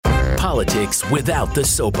Politics without the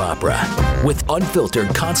soap opera, with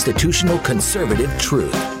unfiltered constitutional conservative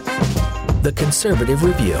truth. The Conservative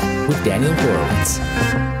Review with Daniel Horowitz.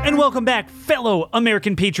 And welcome back, fellow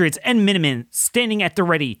American patriots and Minutemen standing at the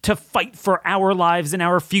ready to fight for our lives and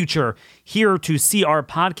our future. Here to see our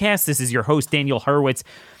podcast, this is your host, Daniel Horowitz,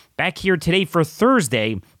 back here today for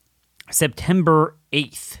Thursday, September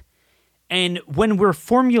 8th. And when we're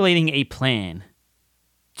formulating a plan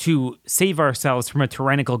to save ourselves from a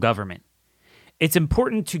tyrannical government, it's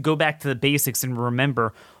important to go back to the basics and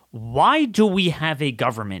remember, why do we have a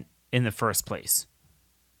government in the first place?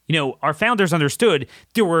 You know, our founders understood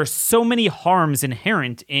there were so many harms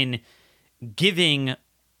inherent in giving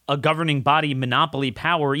a governing body monopoly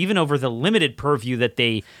power, even over the limited purview that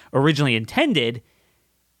they originally intended.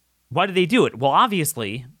 Why did they do it? Well,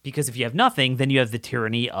 obviously, because if you have nothing, then you have the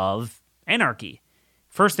tyranny of anarchy.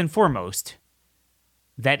 First and foremost,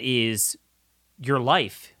 that is your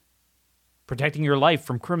life, protecting your life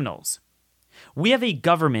from criminals. We have a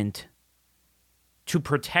government to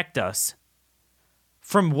protect us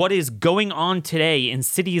from what is going on today in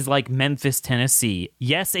cities like Memphis, Tennessee.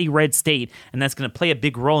 Yes, a red state, and that's going to play a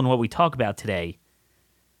big role in what we talk about today.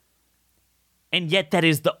 And yet that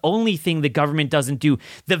is the only thing the government doesn't do.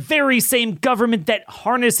 The very same government that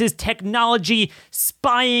harnesses technology,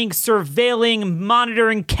 spying, surveilling,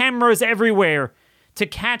 monitoring, cameras everywhere to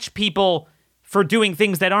catch people for doing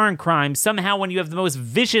things that aren't crimes. Somehow when you have the most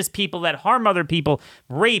vicious people that harm other people,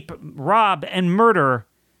 rape, rob, and murder,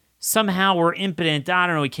 somehow we're impotent. I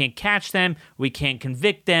don't know, we can't catch them, we can't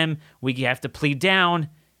convict them, we have to plead down.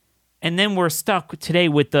 And then we're stuck today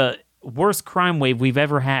with the worst crime wave we've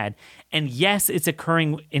ever had. And yes, it's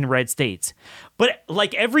occurring in red states. But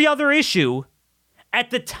like every other issue, at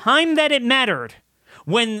the time that it mattered,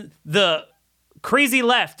 when the crazy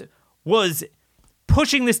left was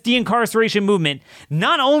pushing this de-incarceration movement,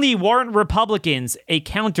 not only weren't Republicans a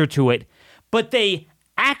counter to it, but they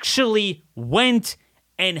actually went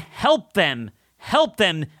and helped them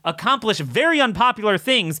accomplish very unpopular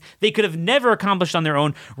things they could have never accomplished on their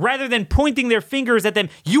own, rather than pointing their fingers at them.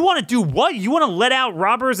 You want to do what? You want to let out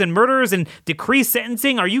robbers and murderers and decrease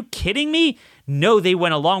sentencing? Are you kidding me? No, they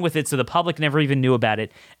went along with it, so the public never even knew about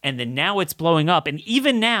it. And then now it's blowing up. And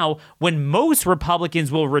even now, when most Republicans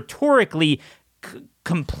will rhetorically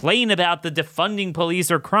complain about the defunding police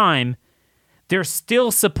or crime, they're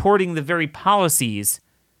still supporting the very policies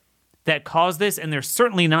that cause this, and they're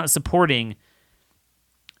certainly not supporting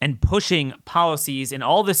and pushing policies in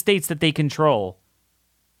all the states that they control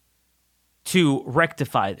to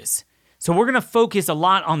rectify this. So we're going to focus a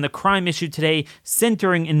lot on the crime issue today,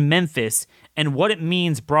 centering in Memphis and what it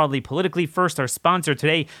means broadly politically. First, our sponsor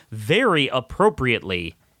today, very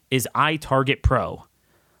appropriately, is iTarget Pro.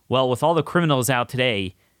 Well, with all the criminals out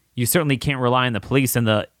today, you certainly can't rely on the police and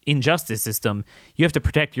the injustice system. You have to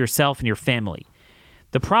protect yourself and your family.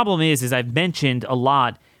 The problem is, as I've mentioned a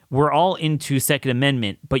lot, we're all into Second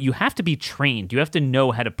Amendment, but you have to be trained. You have to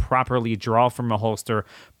know how to properly draw from a holster,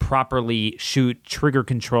 properly shoot, trigger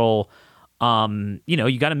control.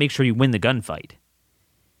 You got to make sure you win the gunfight.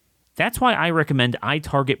 That's why I recommend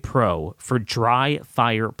iTarget Pro for dry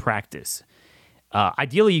fire practice.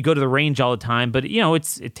 Ideally, you go to the range all the time, but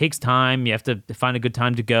it takes time. You have to find a good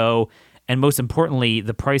time to go, and most importantly,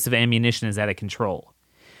 the price of ammunition is out of control.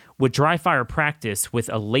 With dry fire practice, with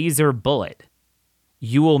a laser bullet,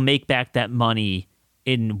 you will make back that money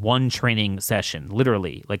in one training session,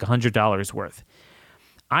 literally, like $100 worth.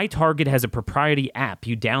 iTarget has a proprietary app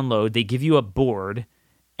you download. They give you a board,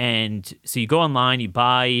 and so you go online, you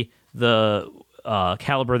buy the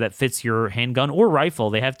caliber that fits your handgun or rifle.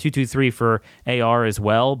 They have 223 for AR as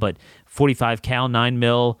well, but 45 cal,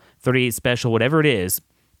 9mm, 38 special, whatever it is.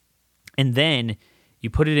 And then you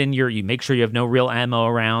put it in you make sure you have no real ammo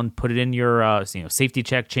around, put it in your safety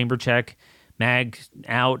check, chamber check, mag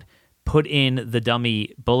out, put in the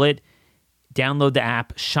dummy bullet, download the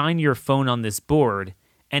app, shine your phone on this board,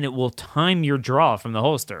 and it will time your draw from the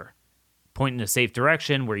holster, point in a safe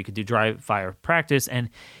direction where you could do dry fire practice, and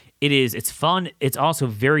it's fun. It's also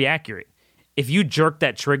very accurate. If you jerk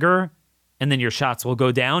that trigger and then your shots will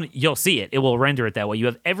go down, you'll see it. It will render it that way. You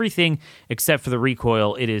have everything except for the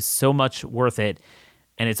recoil. It is so much worth it,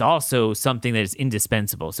 and it's also something that is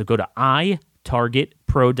indispensable. So go to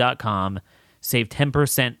itargetpro.com, save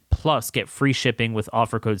 10% plus get free shipping with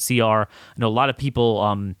offer code CR. I know a lot of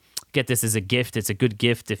people get this as a gift. It's a good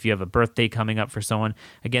gift if you have a birthday coming up for someone.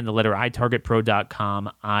 Again, the letter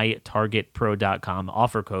itargetpro.com, itargetpro.com,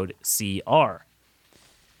 offer code CR.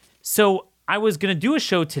 So I was going to do a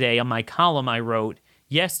show today on my column I wrote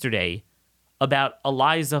yesterday about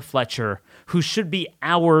Eliza Fletcher, who should be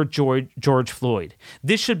our George Floyd.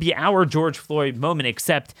 This should be our George Floyd moment,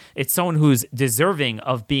 except it's someone who's deserving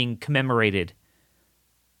of being commemorated.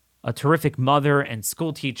 A terrific mother and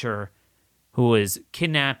school teacher who was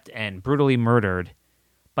kidnapped and brutally murdered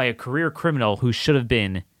by a career criminal who should have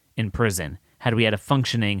been in prison had we had a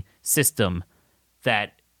functioning system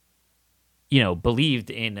that,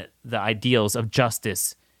 believed in the ideals of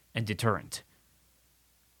justice and deterrent.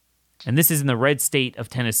 And this is in the red state of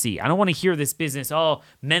Tennessee. I don't want to hear this business,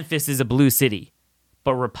 Memphis is a blue city.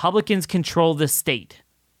 But Republicans control the state.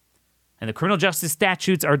 And the criminal justice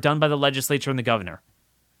statutes are done by the legislature and the governor.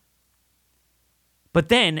 But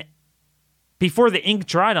then, before the ink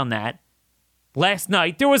dried on that, last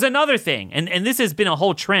night, there was another thing. And this has been a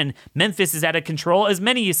whole trend. Memphis is out of control, as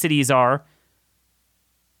many cities are.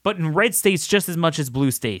 But in red states just as much as blue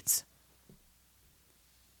states.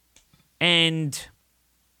 And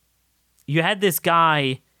you had this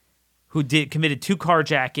guy who committed 2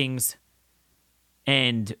 carjackings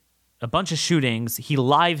and a bunch of shootings. He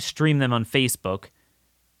live streamed them on Facebook.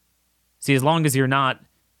 See, as long as you're not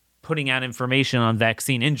putting out information on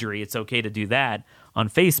vaccine injury, it's okay to do that on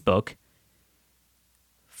Facebook.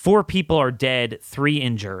 4 people are dead, 3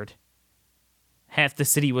 injured. Half the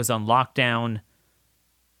city was on lockdown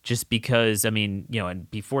just because, and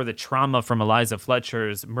before the trauma from Eliza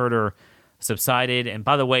Fletcher's murder subsided. And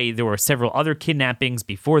by the way, there were several other kidnappings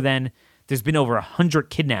before then. There's been over 100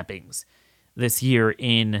 kidnappings this year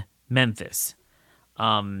in Memphis.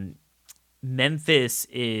 Memphis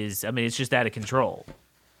is, it's just out of control.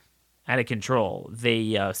 Out of control.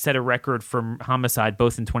 They set a record for homicide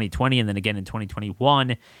both in 2020 and then again in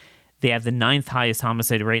 2021. They have the 9th highest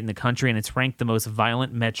homicide rate in the country, and it's ranked the most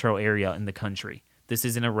violent metro area in the country. This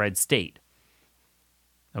is in a red state.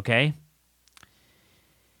 Okay?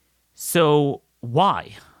 So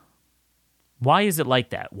why? Why is it like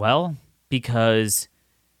that? Well, because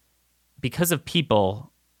of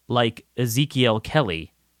people like Ezekiel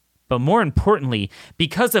Kelly, but more importantly,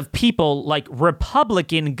 because of people like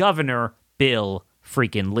Republican Governor Bill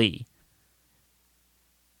freaking Lee.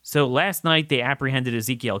 So last night they apprehended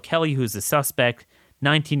Ezekiel Kelly, who's a suspect,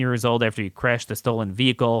 19 years old, after he crashed a stolen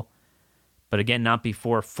vehicle. But again, not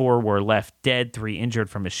before 4 were left dead, 3 injured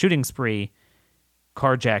from a shooting spree,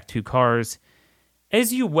 carjacked 2 cars.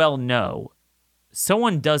 As you well know,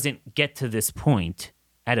 someone doesn't get to this point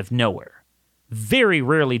out of nowhere. Very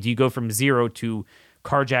rarely do you go from 0 to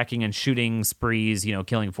carjacking and shooting sprees,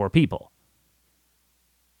 killing 4 people.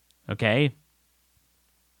 Okay?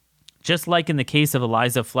 Just like in the case of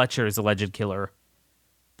Eliza Fletcher's alleged killer,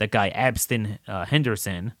 that guy Abston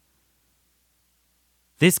Henderson,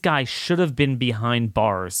 this guy should have been behind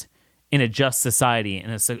bars in a just society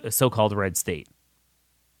in a so-called red state.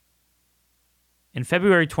 In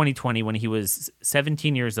February 2020, when he was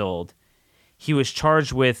 17 years old, he was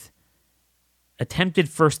charged with attempted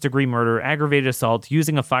first-degree murder, aggravated assault,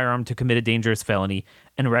 using a firearm to commit a dangerous felony,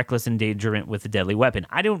 and reckless endangerment with a deadly weapon.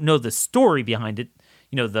 I don't know the story behind it,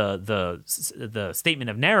 the statement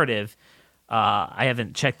of narrative. I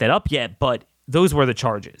haven't checked that up yet, but those were the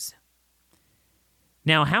charges.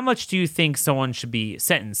 Now, how much do you think someone should be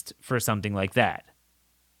sentenced for something like that?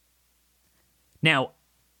 Now,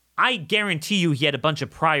 I guarantee you he had a bunch of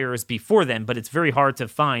priors before then, but it's very hard to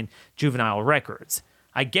find juvenile records.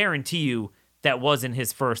 I guarantee you that wasn't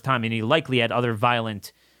his first time, and he likely had other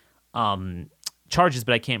violent charges,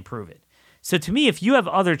 but I can't prove it. So to me, if you have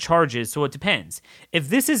other charges, so it depends. If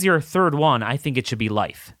this is your third one, I think it should be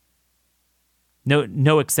life.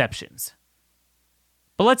 No exceptions.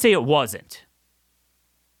 But let's say it wasn't.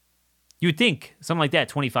 You would think something like that,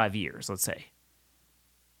 25 years, let's say.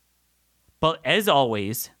 But as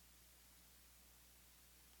always,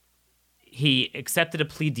 he accepted a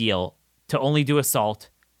plea deal to only do assault,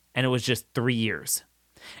 and it was just 3 years.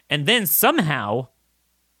 And then somehow,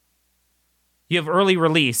 you have early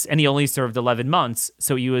release, and he only served 11 months,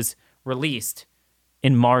 so he was released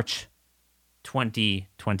in March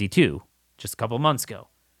 2022, just a couple months ago.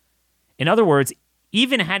 In other words,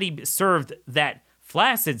 even had he served that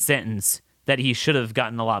flaccid sentence that he should have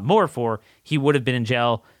gotten a lot more for, he would have been in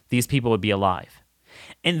jail. These people would be alive.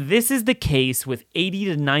 And this is the case with 80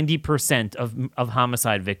 to 90% of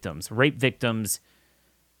homicide victims, rape victims.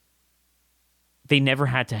 They never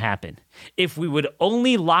had to happen. If we would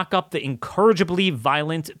only lock up the incorrigibly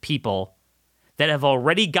violent people that have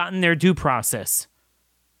already gotten their due process,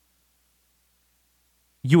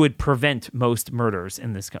 you would prevent most murders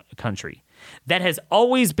in this country. That has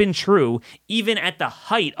always been true, even at the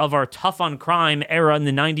height of our tough on crime era in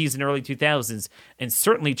the 90s and early 2000s, and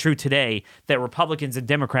certainly true today that Republicans and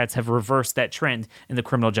Democrats have reversed that trend in the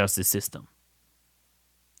criminal justice system.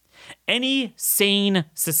 Any sane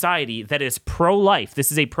society that is pro-life,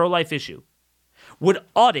 this is a pro-life issue, would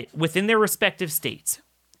audit within their respective states.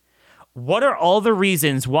 What are all the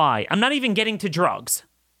reasons why? I'm not even getting to drugs.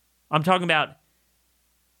 I'm talking about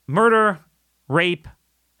murder, rape,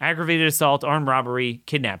 aggravated assault, armed robbery,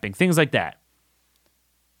 kidnapping, things like that.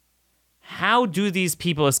 How do these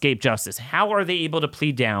people escape justice? How are they able to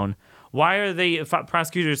plead down? Why are the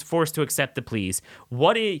prosecutors forced to accept the pleas?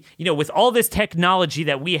 With all this technology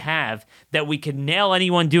that we have, that we could nail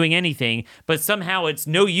anyone doing anything, but somehow it's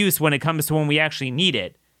no use when it comes to when we actually need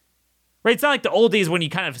it. Right? It's not like the old days when you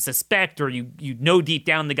kind of suspect or you know deep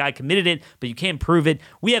down the guy committed it, but you can't prove it.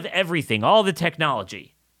 We have everything, all the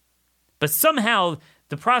technology. But somehow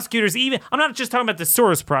the prosecutors, I'm not just talking about the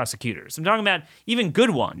Soros prosecutors. I'm talking about even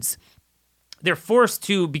good ones. They're forced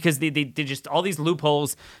to, because they just, all these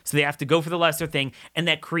loopholes, so they have to go for the lesser thing, and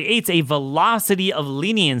that creates a velocity of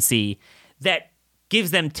leniency that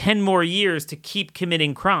gives them 10 more years to keep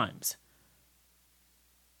committing crimes.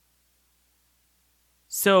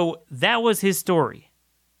 So that was his story.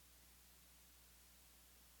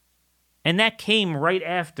 And that came right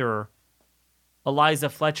after Eliza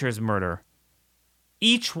Fletcher's murder.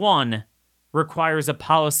 Each one requires a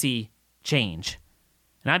policy change.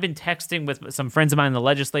 And I've been texting with some friends of mine in the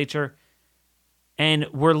legislature, and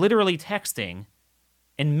we're literally texting.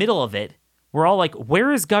 In middle of it, we're all like,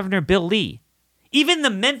 where is Governor Bill Lee? Even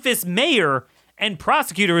the Memphis mayor and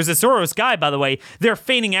prosecutor is a Soros guy, by the way. They're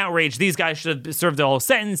feigning outrage. These guys should have served the whole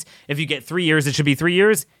sentence. If you get 3 years, it should be 3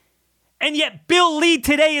 years. And yet Bill Lee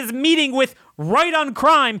today is meeting with Right on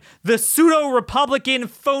Crime, the pseudo-Republican,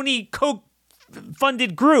 phony,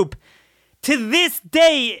 Koch-funded group, to this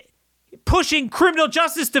day pushing criminal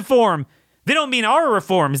justice reform. They don't mean our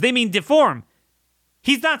reforms. They mean deform.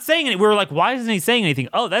 He's not saying anything. We were like, why isn't he saying anything?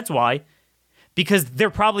 Oh, that's why. Because they're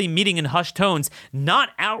probably meeting in hushed tones, not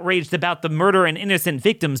outraged about the murder and innocent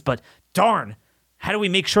victims, but darn, how do we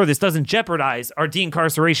make sure this doesn't jeopardize our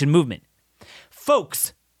de-incarceration movement?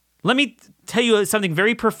 Folks, let me tell you something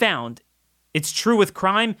very profound. It's true with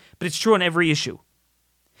crime, but it's true on every issue.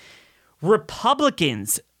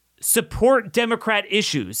 Republicans support Democrat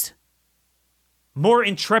issues more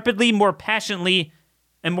intrepidly, more passionately,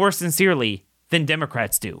 and more sincerely than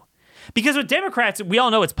Democrats do. Because with Democrats, we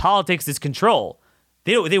all know it's politics, it's control.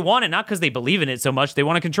 They want it not because they believe in it so much, they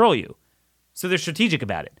want to control you. So they're strategic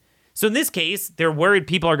about it. So in this case, they're worried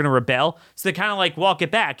people are going to rebel, so they kind of like walk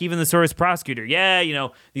it back. Even the Soros prosecutor,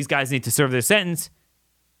 these guys need to serve their sentence.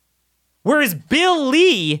 Whereas Bill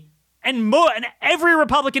Lee and every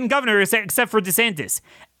Republican governor except for DeSantis,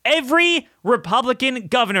 every Republican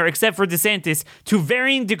governor except for DeSantis, to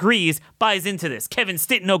varying degrees, buys into this. Kevin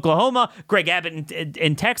Stitt in Oklahoma, Greg Abbott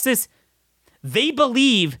in Texas, they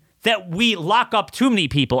believe that we lock up too many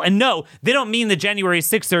people. And no, they don't mean the January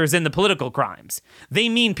 6ers and the political crimes. They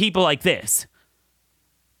mean people like this.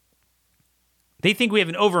 They think we have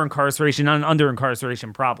an over-incarceration, not an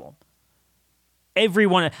under-incarceration problem.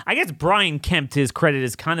 Everyone, I guess Brian Kemp, to his credit,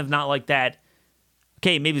 is kind of not like that.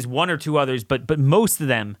 Okay, maybe it's one or two others, but most of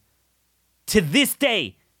them, to this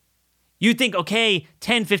day, you think, okay,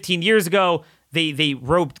 10, 15 years ago, they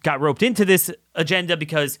got roped into this agenda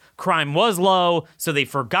because crime was low, so they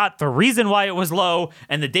forgot the reason why it was low,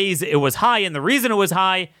 and the days it was high, and the reason it was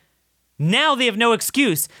high. Now they have no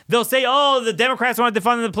excuse. They'll say, oh, the Democrats wanted to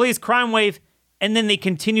fund the police, crime wave, and then they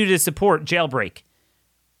continue to support jailbreak,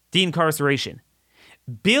 de-incarceration.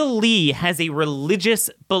 Bill Lee has a religious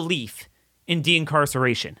belief in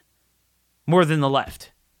de-incarceration more than the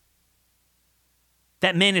left.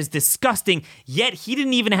 That man is disgusting, yet he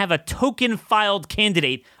didn't even have a token filed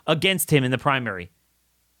candidate against him in the primary.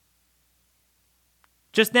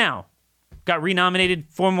 Just now, got renominated,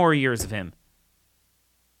 4 more years of him.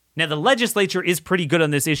 Now, the legislature is pretty good on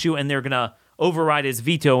this issue, and they're going to override his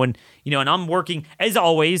veto. And I'm working, as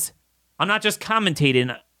always, I'm not just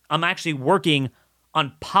commentating, I'm actually working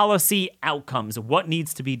on policy outcomes, what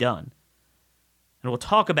needs to be done. And we'll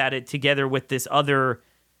talk about it together with this other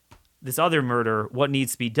murder, what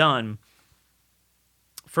needs to be done.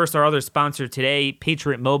 First, our other sponsor today,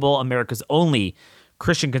 Patriot Mobile, America's only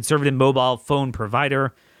Christian conservative mobile phone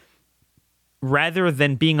provider. Rather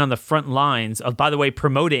than being on the front lines of, by the way,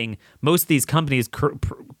 promoting, most of these companies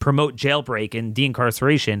promote jailbreak and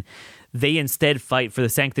de-incarceration, they instead fight for the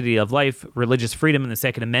sanctity of life, religious freedom, and the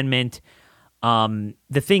Second Amendment.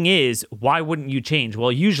 The thing is, why wouldn't you change?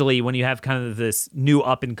 Well, usually when you have kind of this new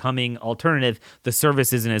up-and-coming alternative, the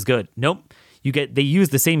service isn't as good. Nope. They use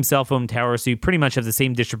the same cell phone tower, so you pretty much have the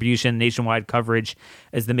same distribution, nationwide coverage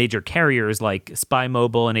as the major carriers like Spy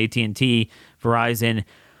Mobile and AT&T, Verizon.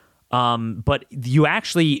 But you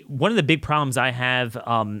actually, one of the big problems I have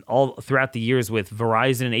all throughout the years with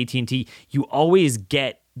Verizon and AT&T, you always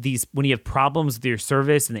get these, when you have problems with your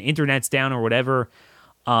service and the internet's down or whatever,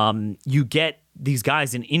 you get these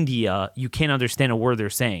guys in India, you can't understand a word they're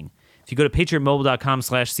saying. If you go to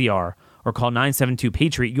patriotmobile.com/CR or call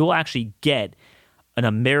 972-PATRIOT, you'll actually get an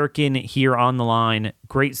American here on the line,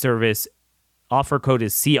 great service. Offer code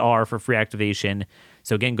is CR for free activation.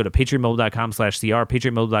 So again, go to patriotmobile.com/CR,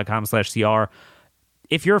 patriotmobile.com/CR.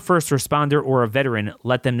 If you're a first responder or a veteran,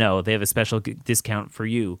 let them know they have a special discount for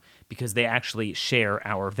you because they actually share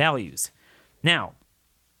our values. Now,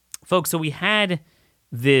 folks, so we had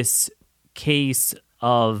this case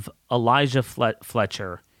of Elijah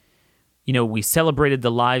Fletcher. You know, we celebrated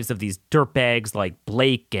the lives of these dirtbags like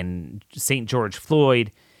Blake and St. George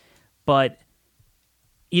Floyd. But,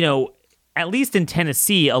 you know, at least in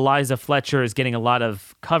Tennessee, Eliza Fletcher is getting a lot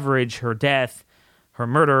of coverage, her death, her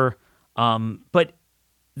murder. But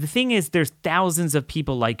the thing is, there's thousands of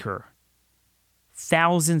people like her.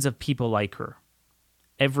 Thousands of people like her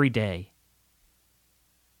every day.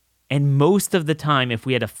 And most of the time, if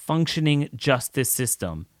we had a functioning justice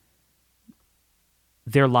system,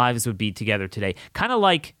 their lives would be together today. Kind of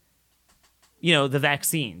like, you know, the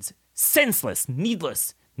vaccines. Senseless,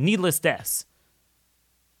 needless deaths.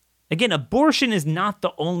 Again, abortion is not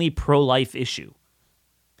the only pro-life issue.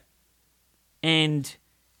 And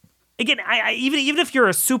again, I even if you're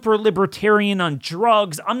a super libertarian on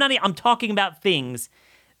drugs, I'm talking about things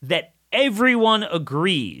that everyone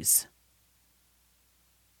agrees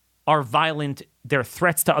are violent. They're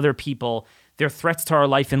threats to other people. They're threats to our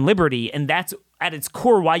life and liberty. And that's at its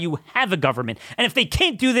core why you have a government. And if they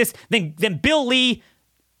can't do this, then Bill Lee,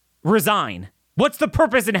 resign. What's the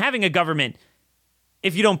purpose in having a government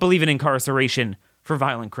if you don't believe in incarceration for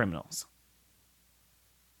violent criminals?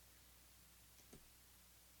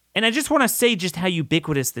 And I just want to say just how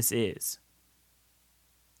ubiquitous this is.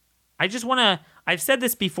 I've said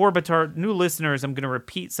this before, but to our new listeners, I'm going to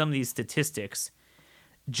repeat some of these statistics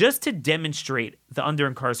just to demonstrate the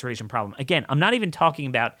under-incarceration problem. Again, I'm not even talking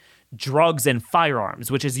about drugs and firearms,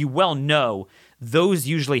 which, as you well know, those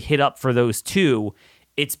usually hit up for those two.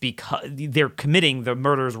 It's because they're committing the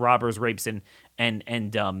murders, robbers, rapes, and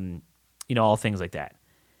you know, all things like that.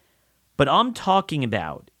 But I'm talking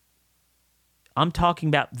about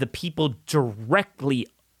the people directly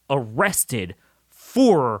arrested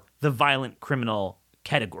for the violent criminal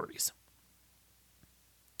categories.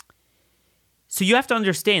 So you have to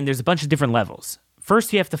understand there's a bunch of different levels.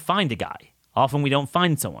 First, you have to find a guy. Often we don't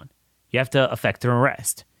find someone. You have to effect an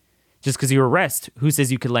arrest. Just because you arrest, who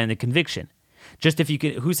says you could land a conviction?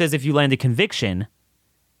 Who says if you land a conviction,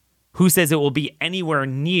 who says it will be anywhere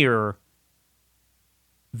near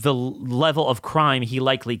the level of crime he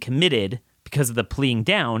likely committed because of the pleading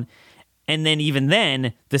down? And then even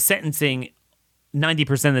then, the sentencing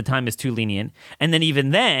 90% of the time is too lenient. And then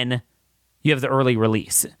even then, you have the early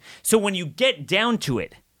release. So when you get down to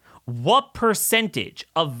it, what percentage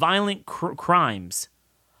of violent crimes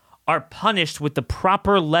are punished with the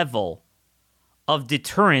proper level of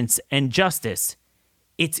deterrence and justice?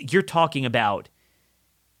 You're talking about,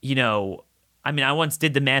 you know, I mean, I once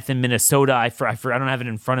did the math in Minnesota. I don't have it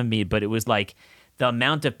in front of me, but it was like the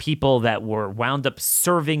amount of people that were wound up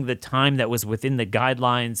serving the time that was within the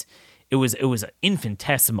guidelines. It was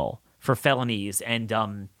infinitesimal for felonies,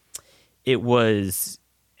 and it was,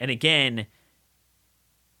 and again,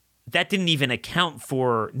 that didn't even account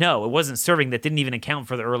for, no, it wasn't serving, that didn't even account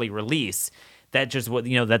for the early release. That just what,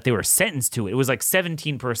 you know, that they were sentenced to. It was like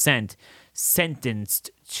 17%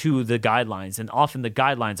 sentenced to the guidelines, and often the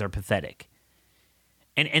guidelines are pathetic.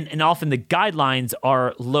 And often the guidelines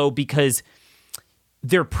are low because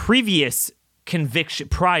their previous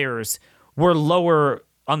priors were lower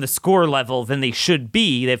on the score level than they should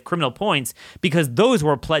be. They have criminal points because those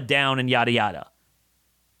were pled down and yada yada.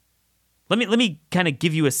 Let me kind of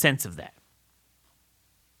give you a sense of that.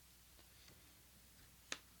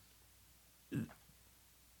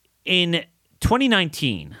 In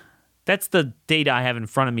 2019, that's the data I have in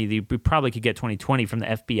front of me. We probably could get 2020 from the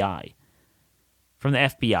FBI.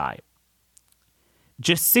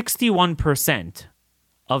 Just 61%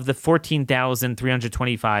 of the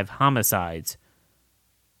 14,325 homicides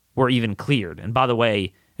were even cleared. And by the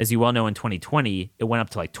way, as you well know, in 2020, it went up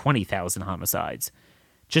to like 20,000 homicides.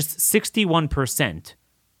 Just 61%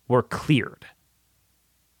 were cleared.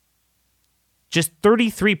 Just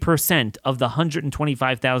 33% of the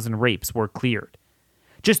 125,000 rapes were cleared.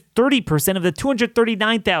 Just 30% of the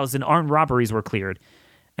 239,000 armed robberies were cleared.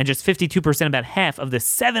 And just 52%, about half, of the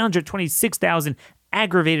 726,000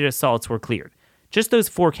 aggravated assaults were cleared. Just those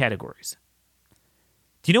four categories.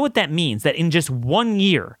 Do you know what that means? That in just 1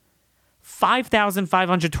 year,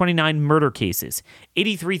 5,529 murder cases,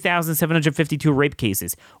 83,752 rape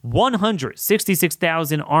cases,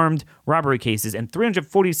 166,000 armed robbery cases, and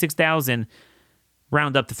 346,000,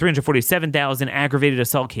 round up to 347,000 aggravated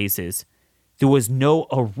assault cases, there was no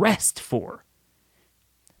arrest for.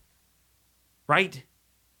 Right?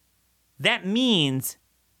 That means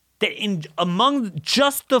that among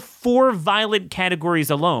just the 4 violent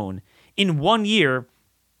categories alone, in 1 year,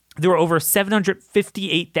 there were over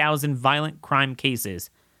 758,000 violent crime cases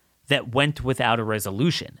that went without a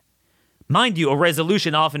resolution. Mind you, a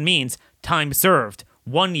resolution often means time served,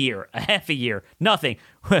 1 year, a half a year, nothing.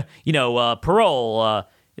 Parole,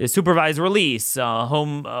 supervised release,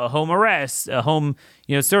 home arrest, home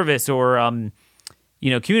service, or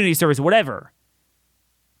community service, whatever.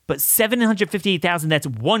 But 758,000, that's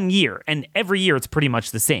 1 year, and every year it's pretty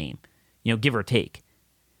much the same, give or take.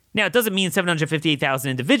 Now, it doesn't mean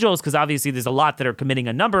 758,000 individuals, because obviously there's a lot that are committing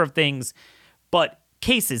a number of things, but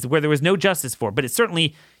cases where there was no justice for. But it's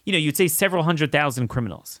certainly, you'd say several 100,000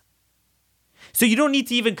 criminals. So you don't need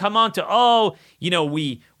to even come on to,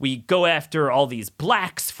 we go after all these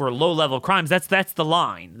blacks for low-level crimes. That's the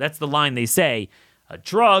line. That's the line they say.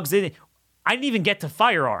 Drugs. I didn't even get to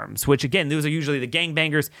firearms, which, again, those are usually the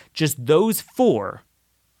gangbangers. Just those 4.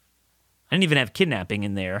 I didn't even have kidnapping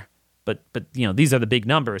in there. But these are the big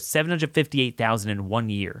numbers. 758,000 in 1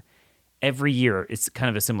 year. Every year, it's kind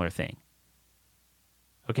of a similar thing.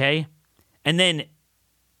 Okay? And then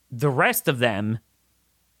the rest of them,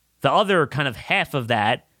 the other kind of half of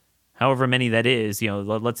that, however many that is,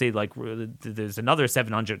 let's say like there's another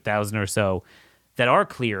 700,000 or so that are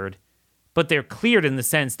cleared, but they're cleared in the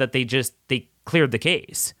sense that they cleared the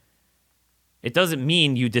case. It doesn't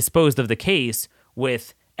mean you disposed of the case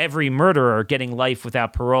with every murderer getting life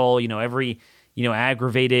without parole, every,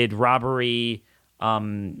 aggravated robbery,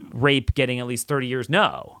 rape getting at least 30 years.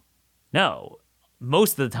 No.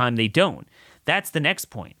 Most of the time they don't. That's the next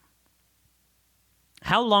point.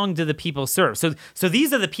 How long do the people serve? So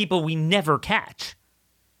these are the people we never catch.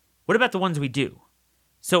 What about the ones we do?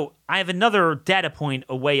 So I have another data point,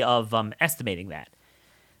 a way of estimating that.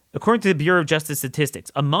 According to the Bureau of Justice Statistics,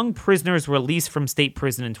 among prisoners released from state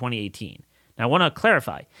prison in 2018, now, I want to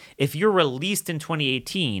clarify, if you're released in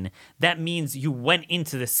 2018, that means you went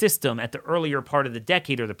into the system at the earlier part of the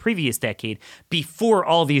decade or the previous decade before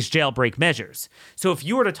all these jailbreak measures. So if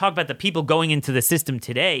you were to talk about the people going into the system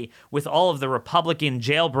today with all of the Republican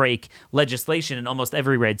jailbreak legislation in almost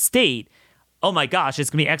every red state, oh my gosh, it's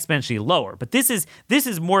going to be exponentially lower. But this is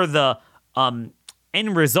more the end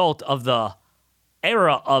result of the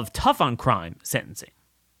era of tough on crime sentencing.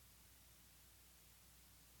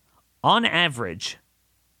 On average,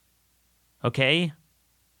 okay,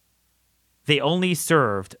 they only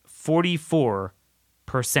served 44%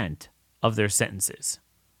 of their sentences.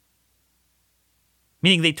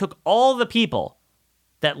 Meaning they took all the people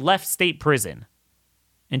that left state prison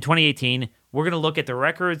in 2018. We're going to look at the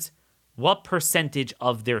records, what percentage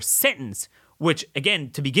of their sentence, which, again,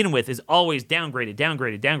 to begin with, is always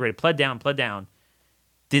downgraded, pled down,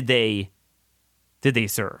 did they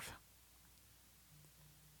serve?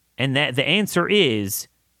 And that the answer is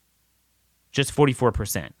just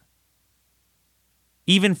 44%.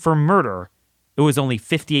 Even for murder, it was only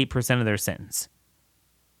 58% of their sentence.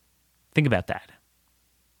 Think about that.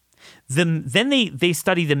 Then they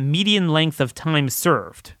study the median length of time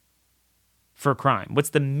served for crime.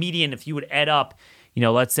 What's the median if you would add up,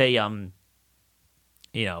 let's say,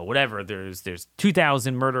 whatever, there's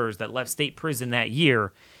 2,000 murderers that left state prison that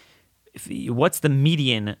year. What's the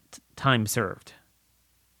median time served?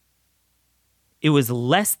 It was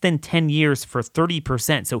less than 10 years for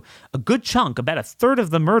 30%. So a good chunk, about a third of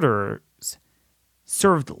the murderers,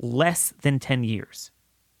 served less than 10 years.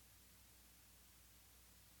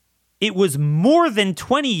 It was more than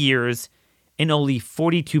 20 years in only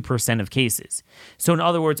 42% of cases. So in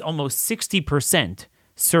other words, almost 60%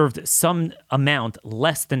 served some amount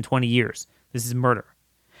less than 20 years. This is murder.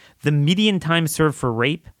 The median time served for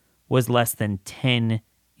rape was less than 10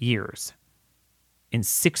 years. In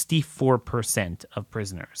 64% of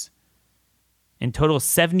prisoners. In total,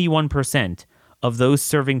 71% of those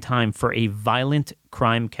serving time for a violent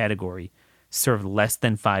crime category served less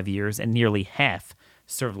than 5 years, and nearly half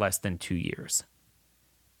served less than 2 years.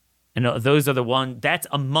 And those are that's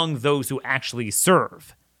among those who actually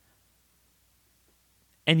serve.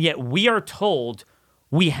 And yet we are told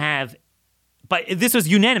we have, but this was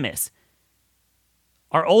unanimous.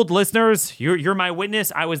 Our old listeners, you're my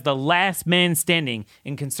witness. I was the last man standing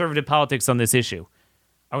in conservative politics on this issue.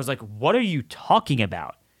 I was like, what are you talking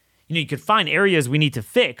about? You could find areas we need to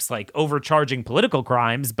fix, like overcharging political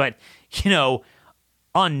crimes, but,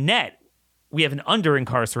 on net, we have an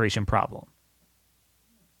under-incarceration problem.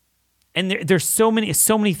 And there's so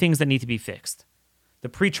many things that need to be fixed. The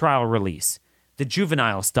pretrial release, the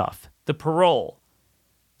juvenile stuff, the parole,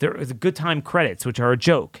 the good time credits, which are a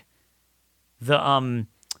joke, the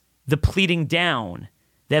pleading down,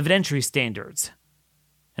 the evidentiary standards.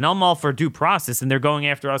 And I'm all for due process, and they're going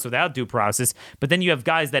after us without due process. But then you have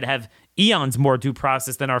guys that have eons more due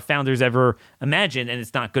process than our founders ever imagined, and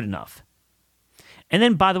it's not good enough. And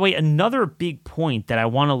then, by the way, another big point that I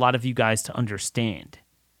want a lot of you guys to understand,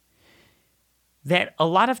 that a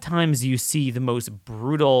lot of times you see the most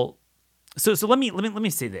brutal. So let me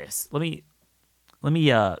say this. Let me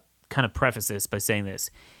kind of preface this by saying this.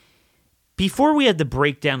 Before we had the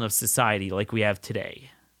breakdown of society like we have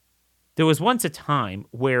today, there was once a time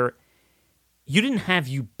where you didn't have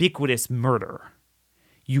ubiquitous murder,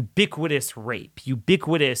 ubiquitous rape,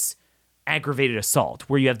 ubiquitous aggravated assault,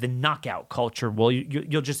 where you have the knockout culture. Well,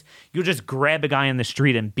 you'll just grab a guy on the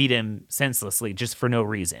street and beat him senselessly just for no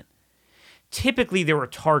reason. Typically, they were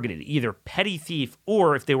targeted, either petty thief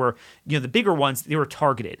or if they were, the bigger ones, they were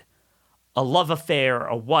targeted. A love affair,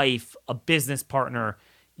 a wife, a business partner,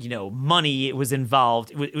 money it was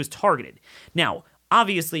involved. It was targeted. Now,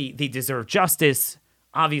 obviously, they deserve justice.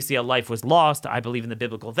 Obviously, a life was lost. I believe in the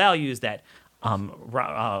biblical values that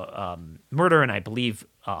murder and I believe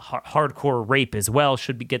hardcore rape as well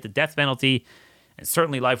should get the death penalty, and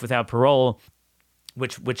certainly life without parole,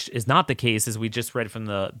 which is not the case, as we just read from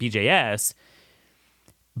the BJS.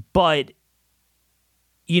 But,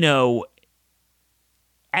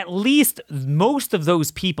 at least most of those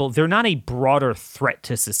people, they're not a broader threat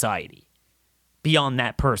to society beyond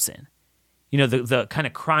that person. The kind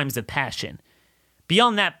of crimes of passion.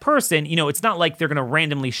 Beyond that person, it's not like they're going to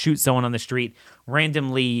randomly shoot someone on the street,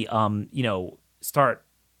 randomly, start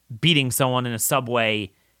beating someone in a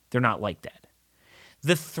subway. They're not like that.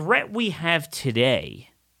 The threat we have today,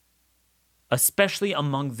 especially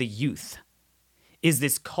among the youth, is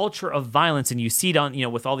this culture of violence, and you see it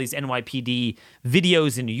on, with all these NYPD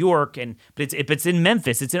videos in New York, but it's in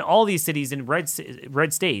Memphis, it's in all these cities in red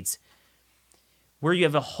states, where you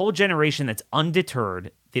have a whole generation that's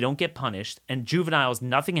undeterred, they don't get punished, and juveniles,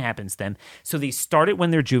 nothing happens to them, so they start it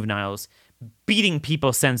when they're juveniles, beating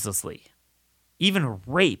people senselessly, even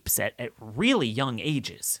rapes at really young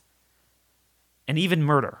ages, and even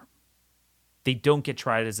murder. They don't get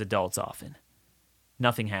tried as adults often.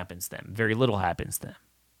 Nothing happens to them. Very little happens to them.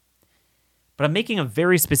 But I'm making a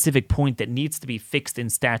very specific point that needs to be fixed in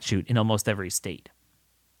statute in almost every state.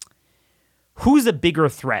 Who's a bigger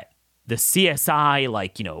threat? The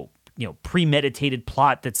CSI, premeditated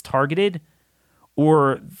plot that's targeted,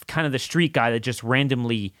 or kind of the street guy that just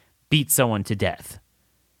randomly beats someone to death?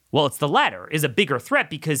 Well, it's the latter is a bigger threat,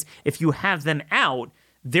 because if you have them out,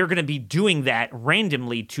 they're going to be doing that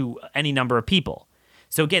randomly to any number of people.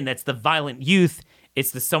 So again, that's the violent youth.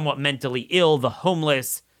 It's the somewhat mentally ill, the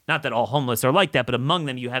homeless. Not that all homeless are like that, but among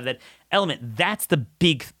them you have that element. That's the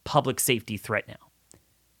big public safety threat now.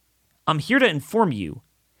 I'm here to inform you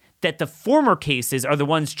that the former cases are the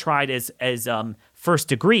ones tried as first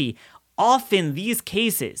degree. Often these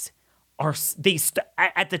cases are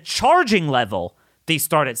at the charging level. They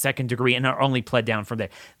start at second degree and are only pled down from there.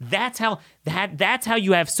 That's how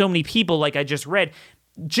you have so many people, like I just read.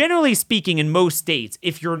 Generally speaking, in most states,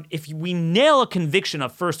 if we nail a conviction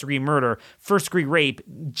of first degree murder, first degree rape,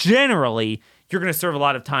 generally you're going to serve a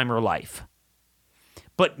lot of time or life.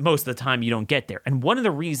 But most of the time you don't get there. And one of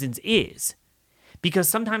the reasons is because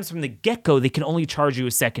sometimes from the get-go they can only charge you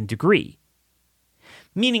a second degree.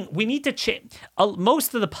 Meaning we need to change.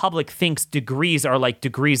 Most of the public thinks degrees are like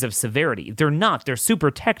degrees of severity. They're not. They're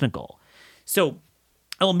super technical. So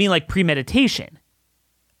it'll mean like premeditation.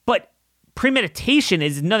 But premeditation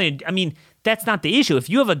is nothing. I mean, that's not the issue. If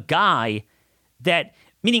you have a guy that,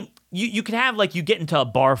 meaning you could have like you get into a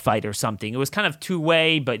bar fight or something. It was kind of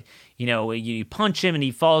two-way, but you punch him and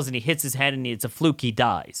he falls and he hits his head and it's a fluke. He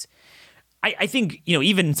dies. I think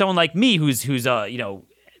even someone like me who's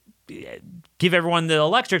give everyone the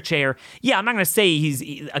electric chair. Yeah, I'm not going to say he's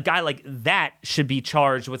a guy like that should be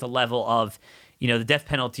charged with a level of, the death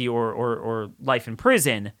penalty or life in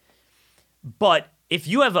prison. But if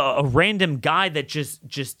you have a random guy that just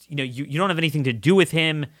you don't have anything to do with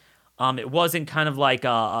him, it wasn't kind of like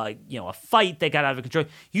a fight that got out of control.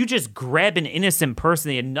 You just grab an innocent person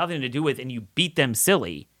they had nothing to do with and you beat them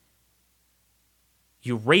silly.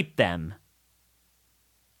 You rape them.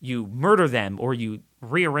 You murder them, or you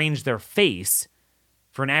rearrange their face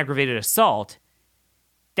for an aggravated assault.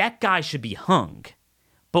 That guy should be hung.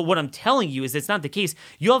 But what I'm telling you is it's not the case.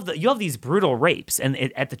 You have these brutal rapes, and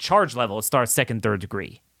at the charge level, it starts second, third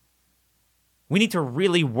degree. We need to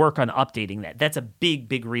really work on updating that. That's a big,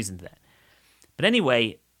 big reason to that. But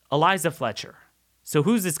anyway, Eliza Fletcher. So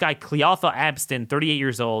who's this guy? Cleotha Abston, 38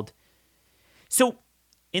 years old. So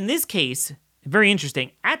in this case, very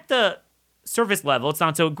interesting. At the surface level, it's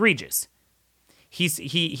not so egregious.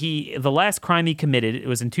 The last crime he committed, it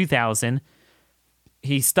was in 2000.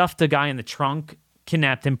 He stuffed a guy in the trunk,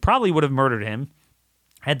 kidnapped him, probably would have murdered him.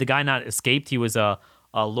 Had the guy not escaped, he was a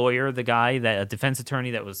lawyer, a defense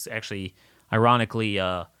attorney that was actually, ironically,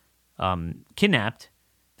 kidnapped.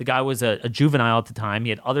 The guy was a juvenile at the time. He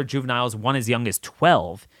had other juveniles, one as young as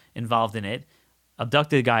 12, involved in it.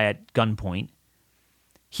 Abducted a guy at gunpoint.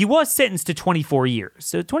 He was sentenced to 24 years.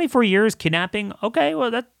 So 24 years, kidnapping, okay, well,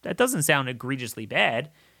 that doesn't sound egregiously bad.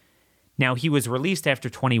 Now, he was released after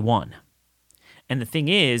 21. And the thing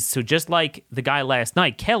is, so just like the guy last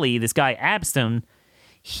night, Kelly, this guy Abston,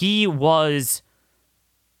 he was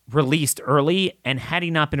released early, and had he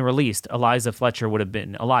not been released, Eliza Fletcher would have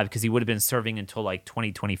been alive because he would have been serving until like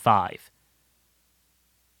 2025.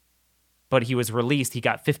 But he was released. He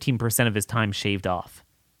got 15% of his time shaved off.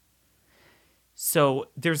 So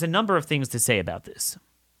there's a number of things to say about this.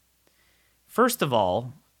 First of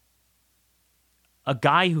all, a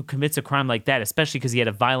guy who commits a crime like that, especially because he had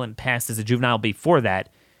a violent past as a juvenile before that,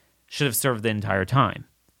 should have served the entire time.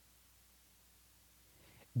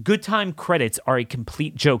 Good time credits are a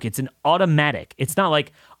complete joke. It's an automatic. It's not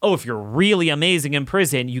like, oh, if you're really amazing in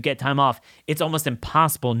prison, you get time off. It's almost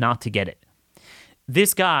impossible not to get it.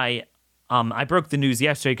 This guy, I broke the news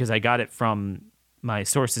yesterday because I got it from my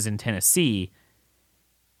sources in Tennessee.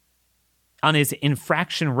 On his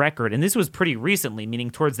infraction record, and this was pretty recently, meaning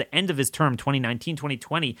towards the end of his term, 2019,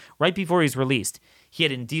 2020, right before he's released, he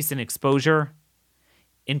had indecent exposure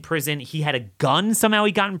in prison. He had a gun somehow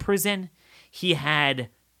he got in prison. He had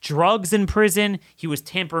drugs in prison. He was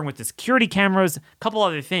tampering with the security cameras, a couple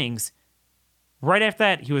other things. Right after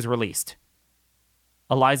that, he was released.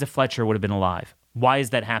 Eliza Fletcher would have been alive. Why is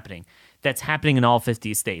that happening? That's happening in all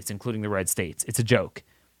 50 states, including the red states. It's a joke.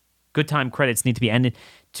 Good time credits need to be ended.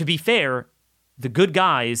 To be fair, the good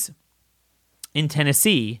guys in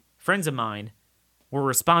Tennessee, friends of mine, were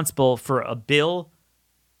responsible for a bill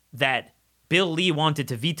that Bill Lee wanted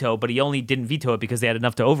to veto, but he only didn't veto it because they had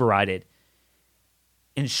enough to override it,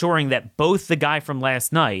 ensuring that both the guy from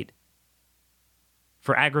last night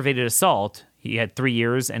for aggravated assault, he had 3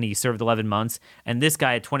 years and he served 11 months, and this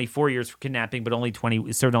guy had 24 years for kidnapping, but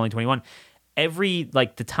served only 21. Every,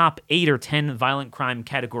 the top 8 or 10 violent crime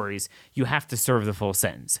categories, you have to serve the full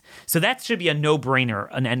sentence. So that should be a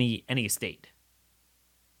no-brainer in any state.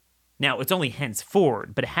 Now, it's only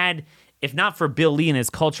henceforward, but if not for Bill Lee and his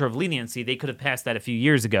culture of leniency, they could have passed that a few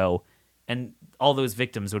years ago, and all those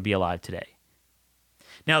victims would be alive today.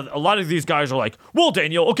 Now, a lot of these guys are like, well,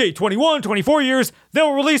 Daniel, okay, 21, 24 years, they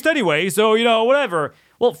were released anyway, so, whatever.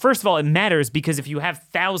 Well, first of all, it matters because if you have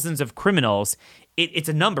thousands of criminals, it's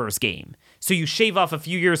a numbers game. So you shave off a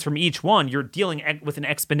few years from each one, you're dealing with an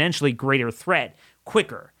exponentially greater threat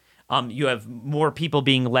quicker. You have more people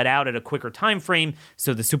being let out at a quicker time frame,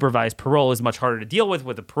 so the supervised parole is much harder to deal with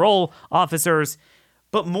the parole officers.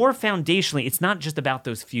 But more foundationally, it's not just about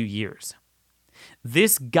those few years.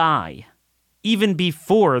 This guy, even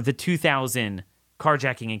before the 2000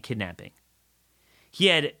 carjacking and kidnapping, he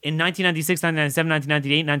had, in 1996, 1997,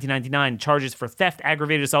 1998, 1999, charges for theft,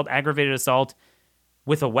 aggravated assault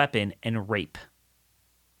with a weapon, and rape.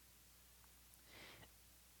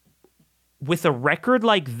 With a record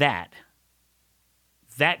like that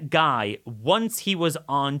guy, once he was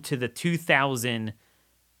on to the 2000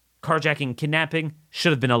 carjacking and kidnapping,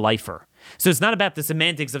 should have been a lifer. So it's not about the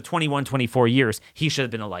semantics of 21, 24 years. He should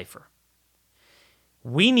have been a lifer.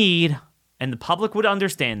 We need, and the public would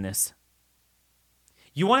understand this,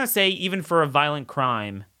 you want to say even for a violent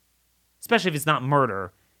crime, especially if it's not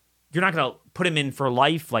murder, you're not going to put him in for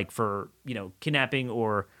life, like for, kidnapping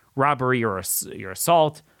or robbery or your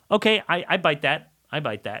assault. Okay, I bite that.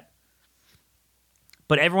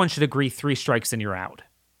 But everyone should agree 3 strikes and you're out.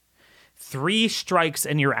 3 strikes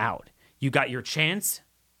and you're out. You got your chance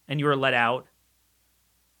and you were let out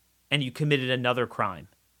and you committed another crime.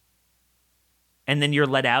 And then you're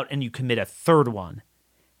let out and you commit a third one.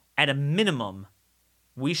 At a minimum,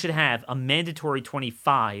 we should have a mandatory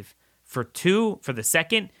 25 for the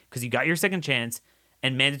second, because you got your second chance,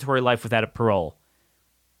 and mandatory life without a parole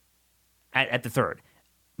at the third.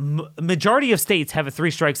 Majority of states have a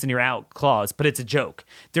 3 strikes and you're out clause, but it's a joke.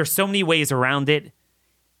 There's so many ways around it,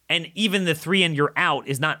 and even the 3 and you're out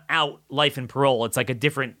is not out life and parole. It's like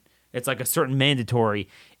a certain mandatory.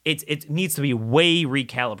 it needs to be way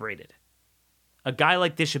recalibrated. A guy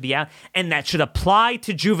like this should be out, and that should apply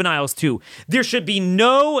to juveniles too. There should be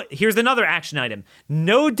here's another action item,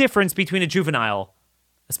 no difference between a juvenile,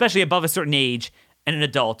 especially above a certain age, and an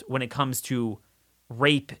adult when it comes to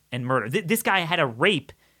rape and murder. This guy had a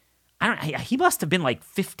rape. He must have been like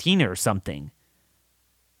 15 or something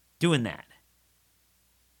doing that.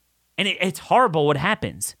 And it's horrible what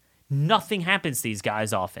happens. Nothing happens to these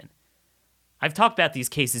guys often. I've talked about these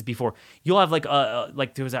cases before. You'll have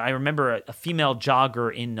I remember a female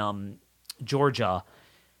jogger in Georgia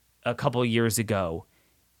a couple of years ago,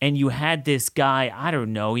 and you had this guy, I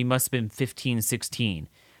don't know, he must have been 15, 16.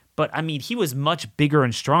 But, I mean, he was much bigger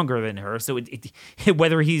and stronger than her, so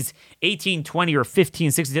whether he's 18, 20, or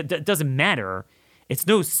 15, 16, it doesn't matter. It's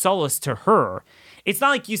no solace to her. It's not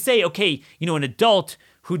like you say, okay, an adult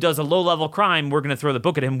who does a low-level crime, we're going to throw the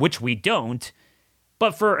book at him, which we don't.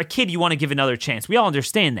 But for a kid, you want to give another chance. We all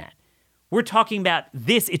understand that. We're talking about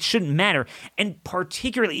this. It shouldn't matter. And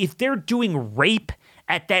particularly, if they're doing rape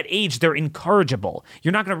at that age, they're incorrigible.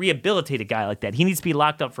 You're not going to rehabilitate a guy like that. He needs to be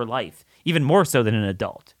locked up for life, even more so than an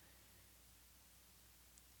adult.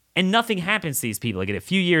 And nothing happens to these people. They get a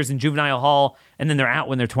few years in juvenile hall, and then they're out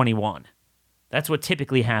when they're 21. That's what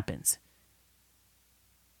typically happens.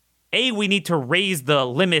 We need to raise the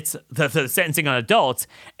limits, the sentencing on adults,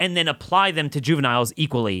 and then apply them to juveniles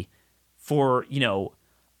equally for,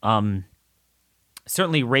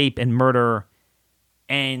 certainly rape and murder.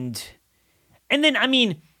 And then, I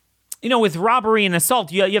mean, with robbery and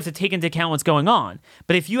assault, you have to take into account what's going on.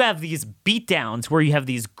 But if you have these beatdowns where you have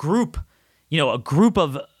these a group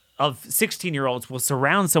of 16-year-olds will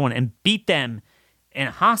surround someone and beat them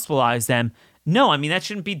and hospitalize them, no, I mean, that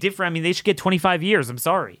shouldn't be different. I mean, they should get 25 years. I'm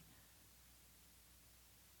sorry.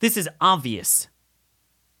 This is obvious.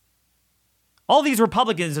 All these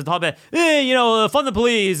Republicans are talking about, fund the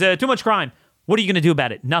police, too much crime. What are you going to do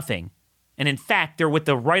about it? Nothing. And in fact, they're with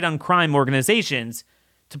the Right on Crime organizations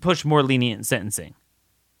to push more lenient sentencing.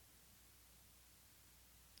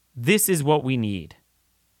 This is what we need.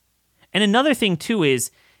 And another thing, too, is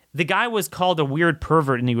the guy was called a weird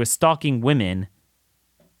pervert and he was stalking women.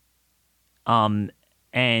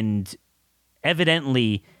 And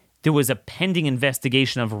evidently there was a pending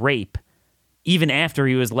investigation of rape even after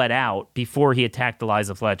he was let out before he attacked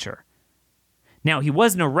Eliza Fletcher. Now, he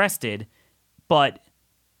wasn't arrested, but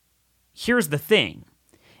here's the thing.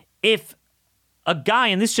 If a guy,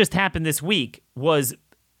 and this just happened this week, was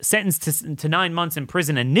sentenced to 9 months in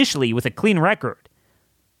prison initially with a clean record,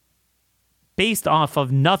 based off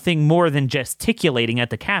of nothing more than gesticulating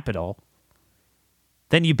at the Capitol,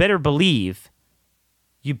 then you better believe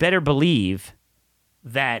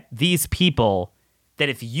that these people, that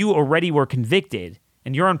if you already were convicted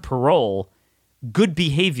and you're on parole, good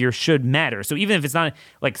behavior should matter. So even if it's not,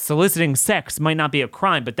 like, soliciting sex might not be a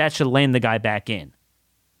crime, but that should land the guy back in.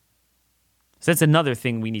 So that's another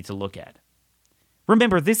thing we need to look at.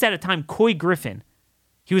 Remember, this at a time, Couy Griffin,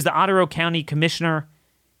 he was the Ottawa County Commissioner.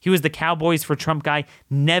 He was the Cowboys for Trump guy,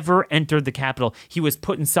 never entered the Capitol. He was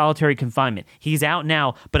put in solitary confinement. He's out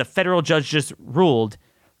now, but a federal judge just ruled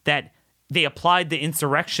that they applied the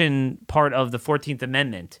insurrection part of the 14th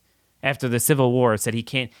Amendment after the Civil War, said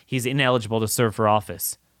he's ineligible to serve for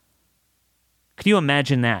office. Can you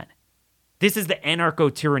imagine that? This is the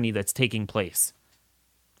anarcho-tyranny that's taking place.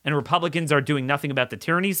 And Republicans are doing nothing about the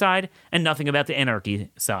tyranny side and nothing about the anarchy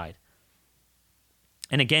side.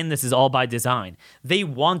 And again, this is all by design. They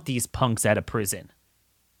want these punks out of prison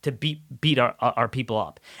to beat our people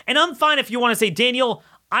up. And I'm fine if you want to say, Daniel,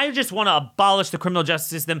 I just want to abolish the criminal justice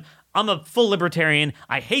system. I'm a full libertarian.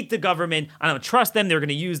 I hate the government. I don't trust them. They're going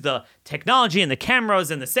to use the technology and the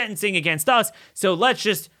cameras and the sentencing against us. So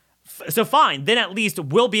so fine. Then at least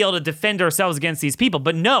we'll be able to defend ourselves against these people.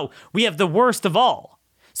 But no, we have the worst of all.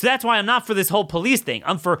 So that's why I'm not for this whole police thing.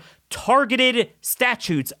 I'm for targeted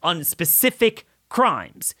statutes on specific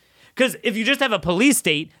crimes. Because if you just have a police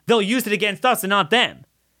state, they'll use it against us and not them.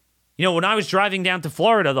 When I was driving down to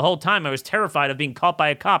Florida, the whole time I was terrified of being caught by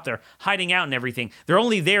a cop. They're hiding out and everything. They're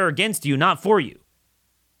only there against you, not for you.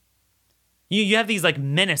 You have these, like,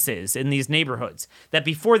 menaces in these neighborhoods that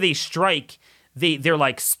before they strike, they're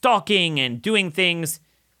like stalking and doing things.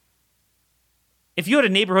 If you had a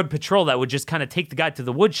neighborhood patrol that would just kind of take the guy to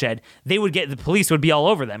the woodshed, the police would be all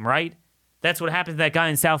over them, right? That's what happened to that guy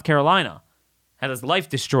in South Carolina. Had his life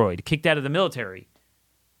destroyed, kicked out of the military,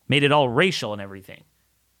 made it all racial and everything.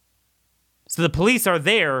 So the police are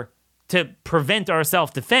there to prevent our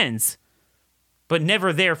self-defense, but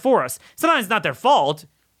never there for us. Sometimes it's not their fault,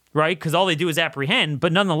 right? Because all they do is apprehend,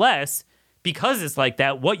 but nonetheless, because it's like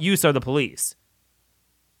that, what use are the police?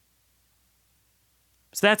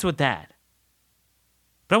 So that's what that.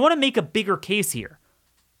 But I want to make a bigger case here.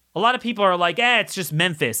 A lot of people are like, it's just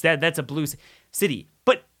Memphis. That's a blue city.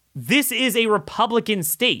 But this is a Republican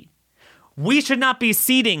state. We should not be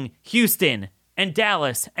seeding Houston and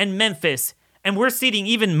Dallas and Memphis, and we're seeding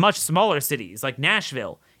even much smaller cities like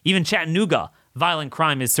Nashville, even Chattanooga. Violent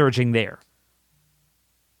crime is surging there.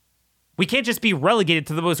 We can't just be relegated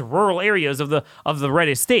to the most rural areas of the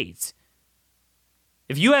reddest states.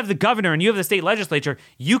 If you have the governor and you have the state legislature,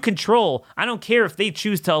 you control. I don't care if they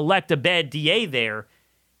choose to elect a bad DA there.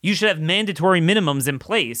 You should have mandatory minimums in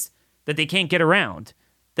place that they can't get around.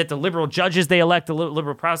 That the liberal judges they elect, the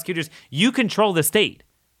liberal prosecutors, you control the state.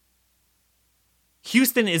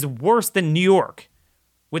 Houston is worse than New York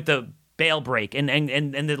with the bail break, and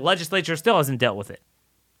the legislature still hasn't dealt with it.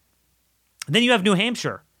 Then you have New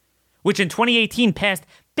Hampshire, which in 2018 passed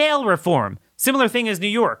bail reform. Similar thing as New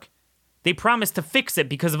York. They promised to fix it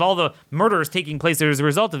because of all the murders taking place as a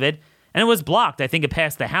result of it, and it was blocked. I think it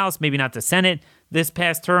passed the House, maybe not the Senate this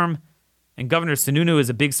past term, and Governor Sununu is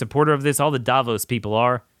a big supporter of this. All the Davos people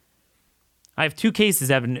are. I have 2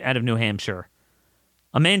 cases out of New Hampshire.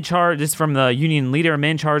 A man charged, this is from the union leader, a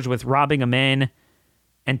man charged with robbing a man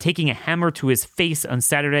and taking a hammer to his face on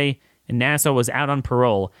Saturday in Nassau was out on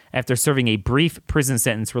parole after serving a brief prison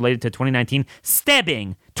sentence related to 2019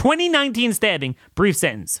 stabbing. 2019 stabbing, brief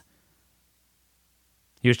sentence.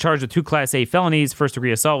 He was charged with 2 Class A felonies,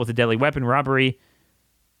 first-degree assault with a deadly weapon, robbery,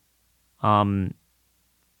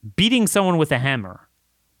 beating someone with a hammer.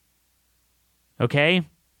 Okay?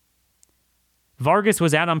 Vargas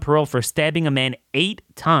was out on parole for stabbing a man 8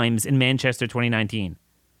 times in Manchester 2019.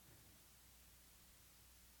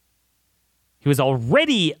 He was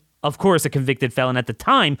already, of course, a convicted felon at the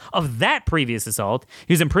time of that previous assault.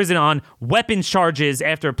 He was in prison on weapons charges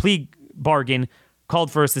after a plea bargain called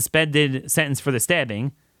for a suspended sentence for the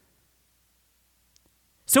stabbing.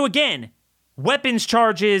 So again, weapons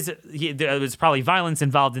charges, there was probably violence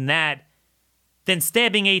involved in that. Then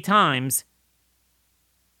stabbing 8 times.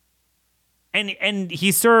 And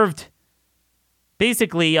he served,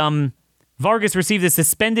 basically, Vargas received a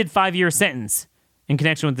suspended 5-year sentence in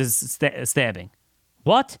connection with this stabbing.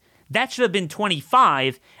 What? That should have been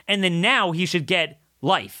 25, and then now he should get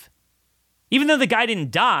life. Even though the guy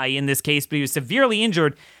didn't die in this case, but he was severely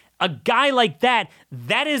injured, a guy like that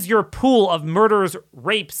is your pool of murders,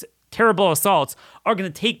 rapes, terrible assaults are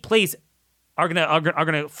going to take place, are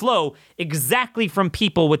going to flow exactly from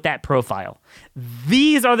people with that profile.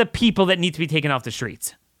 These are the people that need to be taken off the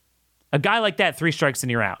streets. A guy like that, 3 strikes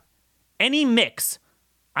and you're out. Any mix,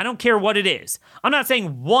 I don't care what it is. I'm not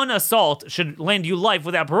saying one assault should land you life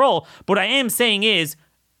without parole, but what I am saying is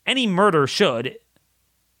any murder should,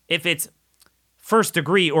 if it's first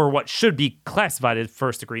degree or what should be classified as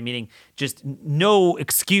first degree, meaning just no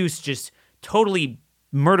excuse, just totally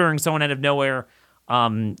murdering someone out of nowhere.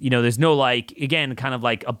 There's no again, kind of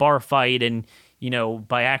like a bar fight and,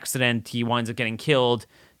 by accident he winds up getting killed,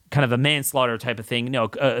 kind of a manslaughter type of thing.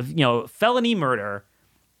 No, felony murder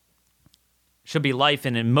should be life,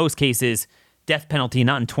 and in most cases, death penalty,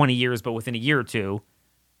 not in 20 years, but within a year or 2.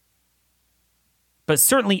 But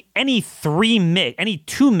certainly any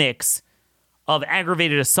 2 mix of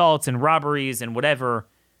aggravated assaults and robberies and whatever,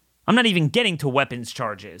 I'm not even getting to weapons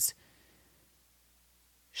charges,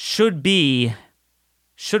 should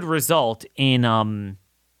result in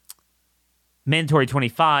mandatory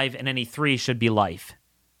 25, and any 3 should be life.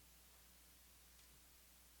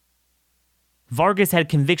 Vargas had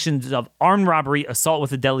convictions of armed robbery, assault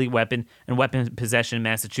with a deadly weapon, and weapon possession in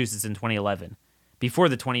Massachusetts in 2011, before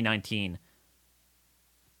the 2019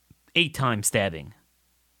 8-time stabbing.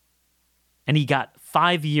 And he got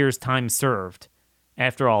 5 years time served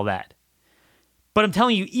after all that. But I'm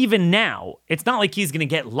telling you, even now, it's not like he's going to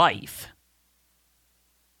get life.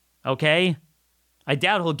 Okay? I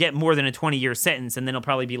doubt he'll get more than a 20-year sentence, and then he'll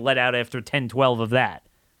probably be let out after 10, 12 of that.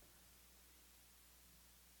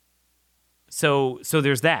 So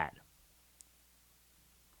there's that.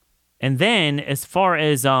 And then, as far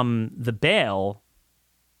as the bail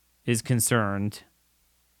is concerned,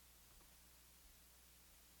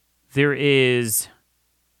 there is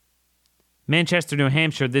Manchester, New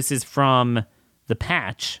Hampshire. This is from The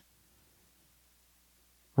Patch.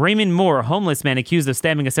 Raymond Moore, homeless man accused of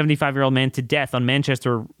stabbing a 75-year-old man to death on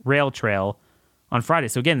Manchester Rail Trail on Friday.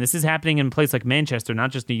 So again, this is happening in a place like Manchester,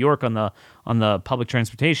 not just New York on the public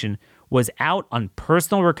transportation, was out on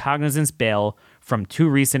personal recognizance bail from 2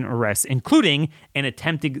 recent arrests, including an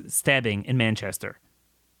attempted stabbing in Manchester.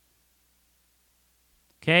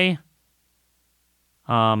 Okay?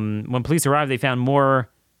 When police arrived, they found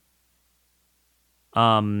Moore,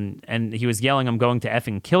 and he was yelling, "I'm going to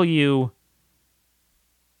effing kill you."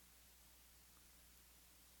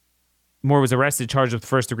 Moore was arrested, charged with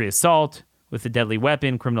first-degree assault with a deadly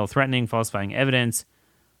weapon, criminal threatening, falsifying evidence.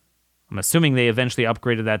 I'm assuming they eventually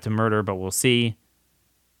upgraded that to murder, but we'll see.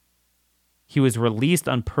 He was released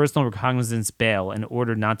on personal recognizance bail and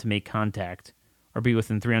ordered not to make contact or be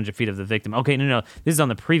within 300 feet of the victim. Okay, no. This is on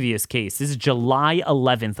the previous case. This is July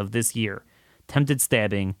 11th of this year. Attempted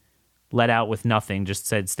stabbing, let out with nothing, just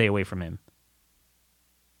said stay away from him.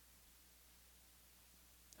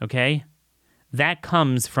 Okay? That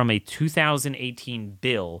comes from a 2018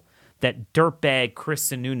 bill that dirtbag Chris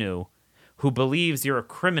Sununu, who believes you're a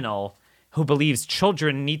criminal, who believes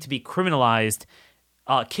children need to be criminalized,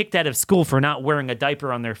 kicked out of school for not wearing a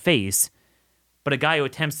diaper on their face, but a guy who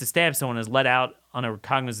attempts to stab someone is let out on a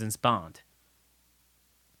recognizance bond.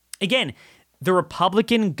 Again, the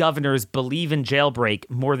Republican governors believe in jailbreak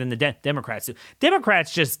more than the Democrats do.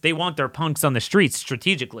 Democrats they want their punks on the streets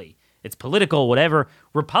strategically. It's political, whatever.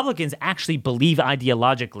 Republicans actually believe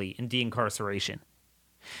ideologically in de-incarceration.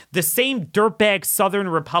 The same dirtbag Southern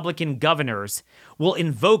Republican governors will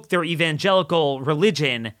invoke their evangelical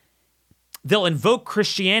religion. They'll invoke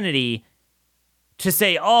Christianity to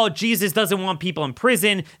say, oh, Jesus doesn't want people in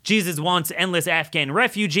prison. Jesus wants endless Afghan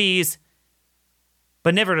refugees.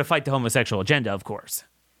 But never to fight the homosexual agenda, of course.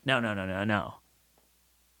 No.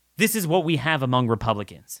 This is what we have among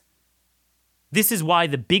Republicans. This is why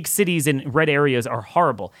the big cities and red areas are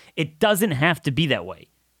horrible. It doesn't have to be that way.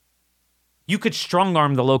 You could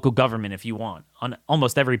strong-arm the local government if you want on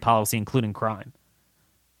almost every policy, including crime.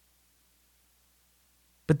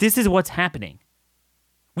 But this is what's happening.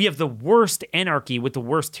 We have the worst anarchy with the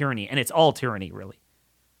worst tyranny, and it's all tyranny, really.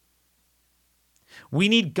 We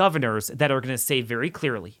need governors that are going to say very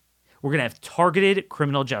clearly, we're going to have targeted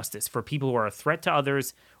criminal justice for people who are a threat to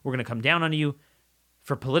others. We're going to come down on you.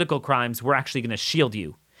 For political crimes, we're actually going to shield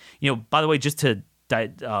you. By the way, just to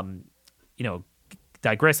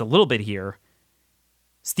digress a little bit here,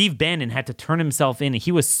 Steve Bannon had to turn himself in.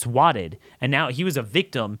 He was swatted, and now he was a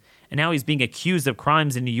victim, and now he's being accused of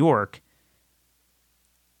crimes in New York.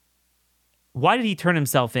 Why did he turn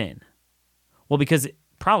himself in? Well,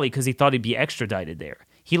 probably because he thought he'd be extradited there.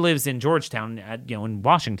 He lives in Georgetown, in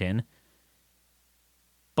Washington.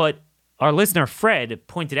 But our listener, Fred,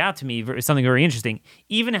 pointed out to me something very interesting.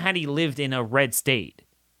 Even had he lived in a red state,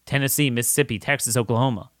 Tennessee, Mississippi, Texas,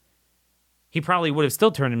 Oklahoma, he probably would have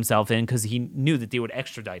still turned himself in because he knew that they would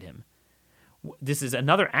extradite him. This is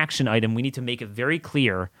another action item. We need to make it very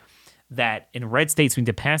clear that in red states, we need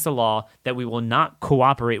to pass a law that we will not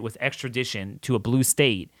cooperate with extradition to a blue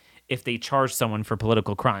state if they charge someone for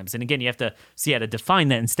political crimes. And again, you have to see how to define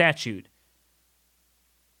that in statute.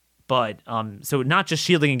 But so not just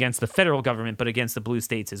shielding against the federal government, but against the blue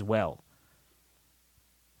states as well.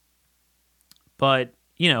 But,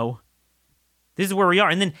 this is where we are.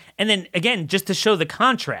 And then again, just to show the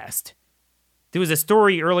contrast, there was a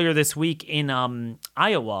story earlier this week in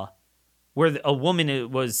Iowa where a woman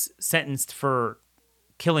was sentenced for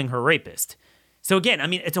killing her rapist. So again,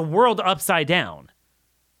 it's a world upside down.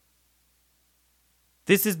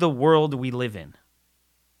 This is the world we live in.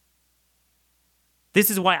 This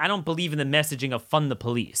is why I don't believe in the messaging of fund the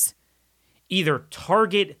police. Either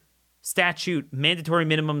target statute mandatory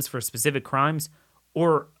minimums for specific crimes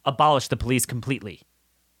or abolish the police completely.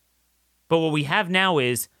 But what we have now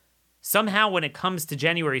is somehow when it comes to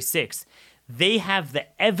January 6th, they have the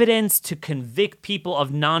evidence to convict people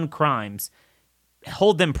of non-crimes,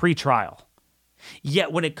 hold them pre-trial.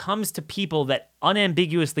 Yet when it comes to people that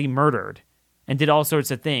unambiguously murdered and did all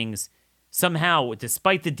sorts of things, somehow,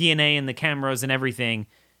 despite the DNA and the cameras and everything,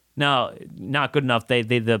 no, not good enough.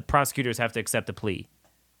 The prosecutors have to accept a plea.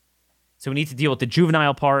 So we need to deal with the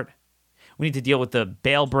juvenile part. We need to deal with the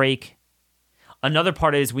bail break. Another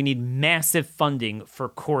part is we need massive funding for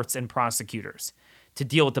courts and prosecutors to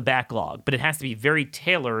deal with the backlog. But it has to be very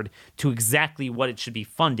tailored to exactly what it should be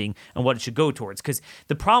funding and what it should go towards. Because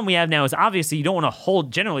the problem we have now is obviously you don't want to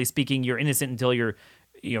hold, generally speaking, you're innocent until you're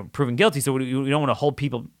proven guilty, so you don't want to hold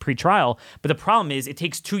people pre-trial. But the problem is it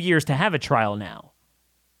takes 2 years to have a trial now.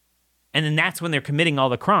 And then that's when they're committing all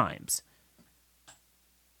the crimes.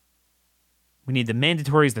 We need the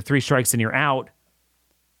mandatories, the 3 strikes and you're out.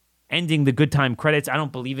 Ending the good time credits. I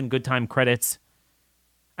don't believe in good time credits.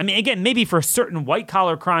 Again, maybe for certain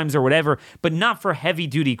white-collar crimes or whatever, but not for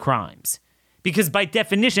heavy-duty crimes. Because by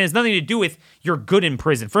definition, it has nothing to do with you're good in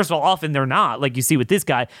prison. First of all, often they're not, like you see with this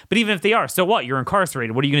guy. But even if they are, so what? You're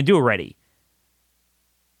incarcerated. What are you going to do already?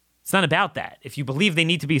 It's not about that. If you believe they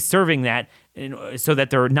need to be serving that so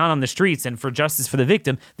that they're not on the streets and for justice for the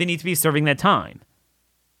victim, they need to be serving that time.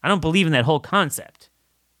 I don't believe in that whole concept.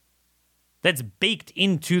 That's baked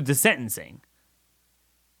into the sentencing.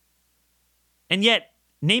 And yet,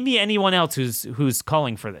 Name me anyone else who's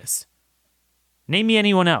calling for this. Name me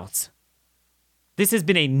anyone else. This has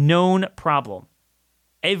been a known problem.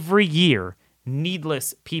 Every year,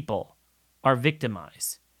 needless people are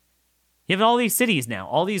victimized. You have all these cities now,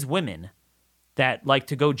 all these women that like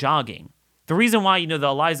to go jogging. The reason why, the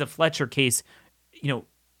Eliza Fletcher case,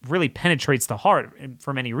 really penetrates the heart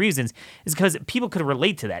for many reasons is because people could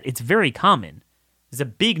relate to that. It's very common. It's a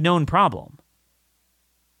big known problem.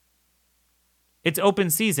 It's open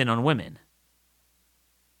season on women.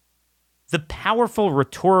 The powerful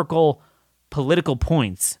rhetorical political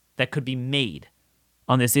points that could be made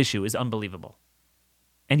on this issue is unbelievable.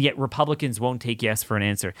 And yet Republicans won't take yes for an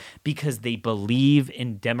answer because they believe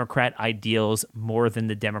in Democrat ideals more than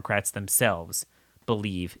the Democrats themselves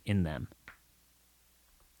believe in them.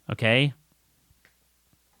 Okay?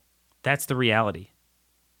 That's the reality.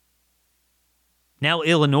 Now,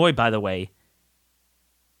 Illinois, by the way,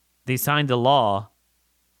 they signed a law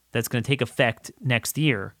that's going to take effect next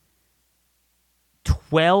year.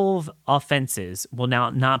 12 offenses will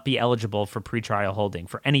now not be eligible for pretrial holding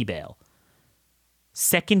for any bail.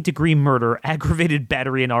 Second-degree murder, aggravated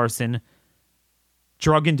battery and arson,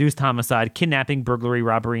 drug-induced homicide, kidnapping, burglary,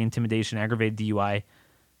 robbery, intimidation, aggravated DUI,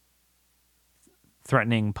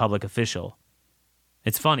 threatening public official.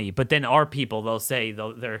 It's funny, but then our people, they'll say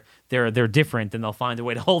they're different and they'll find a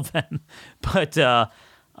way to hold them. But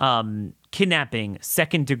kidnapping,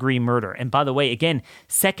 second-degree murder. And by the way, again,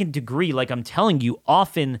 second degree, like I'm telling you,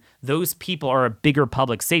 often those people are a bigger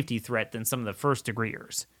public safety threat than some of the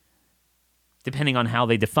first-degreers, depending on how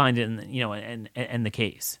they defined it and the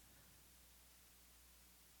case.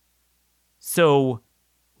 So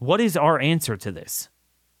what is our answer to this?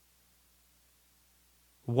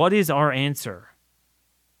 What is our answer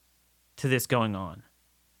to this going on?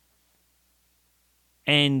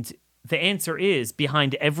 And the answer is,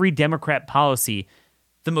 behind every Democrat policy,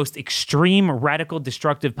 the most extreme, radical,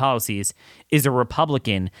 destructive policies, is a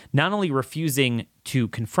Republican not only refusing to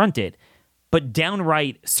confront it, but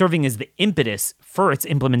downright serving as the impetus for its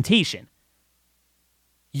implementation.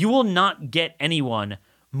 You will not get anyone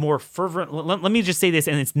more fervent. Let me just say this,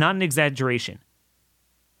 and it's not an exaggeration.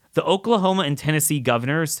 The Oklahoma and Tennessee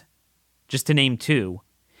governors, just to name two,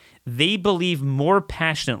 they believe more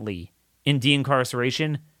passionately in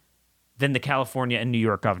de-incarceration than the California and New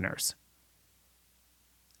York governors.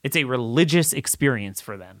 It's a religious experience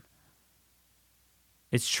for them.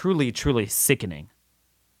 It's truly, truly sickening.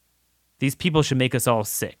 These people should make us all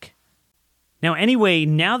sick. Now, anyway,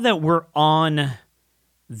 now that we're on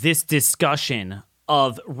this discussion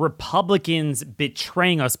of Republicans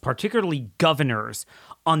betraying us, particularly governors,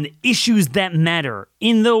 on the issues that matter,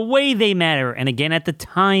 in the way they matter, and again, at the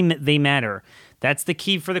time they matter. That's the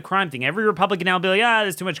key for the crime thing. Every Republican now will be like,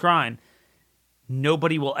 there's too much crime.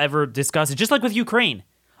 Nobody will ever discuss it. Just like with Ukraine.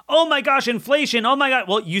 Oh my gosh, inflation. Oh my God.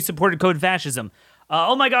 Well, you supported code fascism.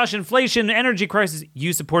 Oh my gosh, inflation, energy crisis.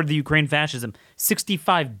 You supported the Ukraine fascism.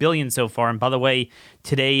 $65 billion so far. And by the way,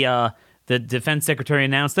 today the defense secretary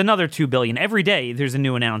announced another $2 billion. Every day there's a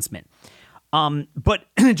new announcement. But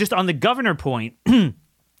just on the governor point,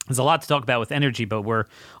 there's a lot to talk about with energy, but we're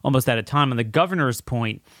almost out of time. On the governor's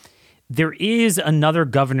point, there is another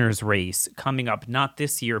governor's race coming up, not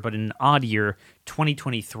this year, but in an odd year,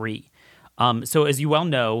 2023. So as you well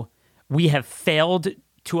know, we have failed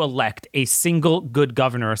to elect a single good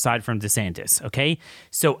governor aside from DeSantis, okay?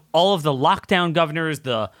 So all of the lockdown governors,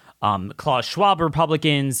 the Klaus Schwab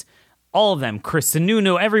Republicans, all of them, Chris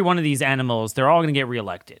Sununu, every one of these animals, they're all going to get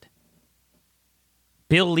reelected.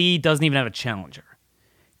 Bill Lee doesn't even have a challenger.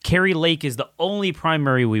 Carrie Lake is the only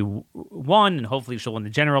primary we won, and hopefully she'll win the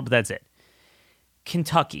general, but that's it.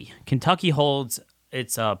 Kentucky holds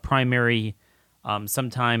its primary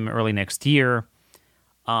sometime early next year.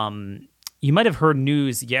 You might have heard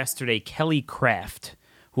news yesterday. Kelly Craft,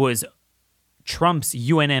 who was Trump's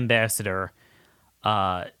UN ambassador,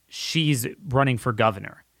 she's running for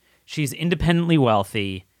governor. She's independently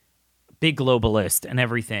wealthy, big globalist, and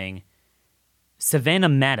everything. Savannah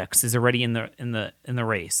Maddox is already in the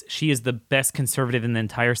race. She is the best conservative in the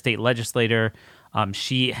entire state legislature.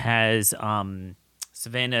 Savannah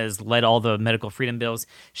has led all the medical freedom bills.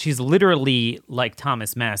 She's literally like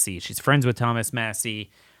Thomas Massie. She's friends with Thomas Massie.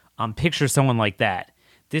 Picture someone like that.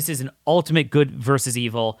 This is an ultimate good versus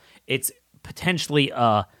evil. It's potentially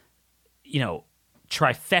a,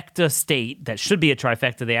 trifecta state that should be a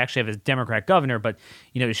trifecta. They actually have a Democrat governor, but,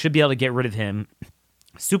 they should be able to get rid of him.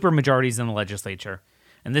 Super majorities in the legislature.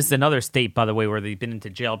 And this is another state, by the way, where they've been into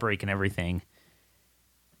jailbreak and everything.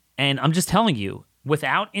 And I'm just telling you,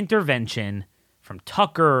 without intervention from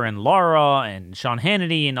Tucker and Laura and Sean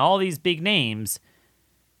Hannity and all these big names,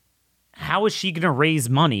 how is she going to raise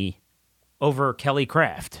money over Kelly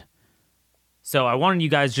Craft? So I wanted you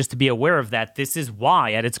guys just to be aware of that. This is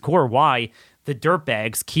why, at its core, why the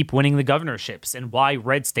dirtbags keep winning the governorships and why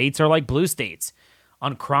red states are like blue states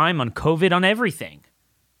on crime, on COVID, on everything.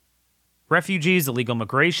 Refugees, illegal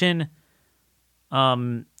migration,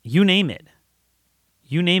 you name it.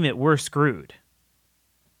 You name it, we're screwed.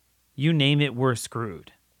 You name it, we're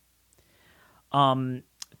screwed. A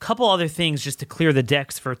couple other things just to clear the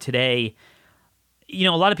decks for today. You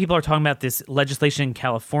know, a lot of people are talking about this legislation in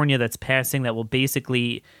California that's passing that will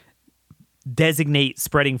basically designate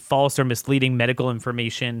spreading false or misleading medical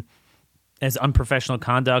information as unprofessional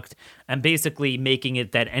conduct and basically making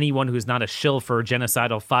it that anyone who's not a shill for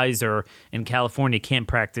genocidal Pfizer in California can't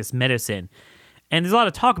practice medicine. And there's a lot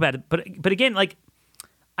of talk about it, but again, like,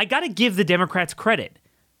 I got to give the Democrats credit.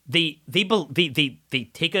 They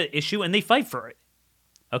take an issue and they fight for it.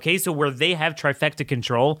 Okay, so where they have trifecta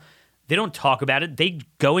control, they don't talk about it. They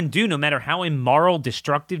go and do, no matter how immoral,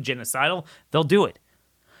 destructive, genocidal, they'll do it.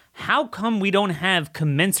 How come we don't have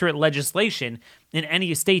commensurate legislation in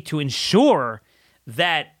any state to ensure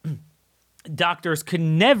that doctors could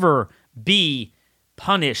never be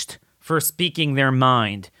punished for speaking their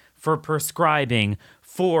mind, for prescribing,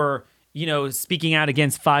 for, speaking out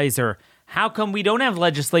against Pfizer? How come we don't have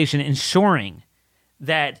legislation ensuring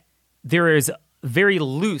that there is very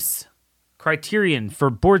loose criterion for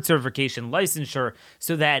board certification, licensure,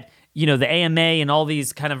 so that, the AMA and all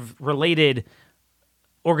these kind of related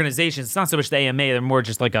organizations, it's not so much the AMA, they're more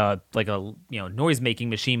just like a noise-making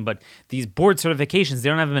machine, but these board certifications, they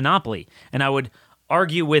don't have a monopoly. And I would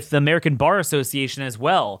argue with the American Bar Association as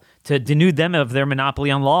well to denude them of their monopoly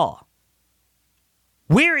on law.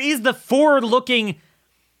 Where is the forward-looking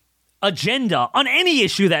agenda on any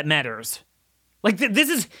issue that matters? Like,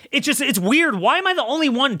 it's weird. Why am I the only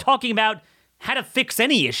one talking about how to fix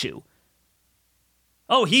any issue?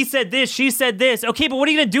 Oh, he said this, she said this. Okay, but what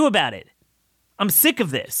are you going to do about it? I'm sick of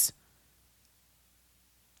this.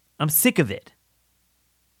 I'm sick of it.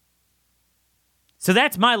 So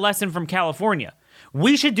that's my lesson from California.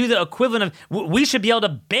 We should do the equivalent of, we should be able to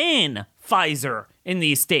ban Pfizer in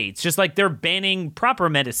these states, just like they're banning proper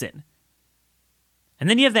medicine. And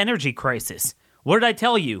then you have the energy crisis. What did I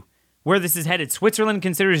tell you? Where this is headed. Switzerland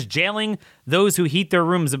considers jailing those who heat their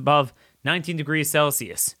rooms above 19 degrees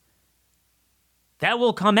Celsius. That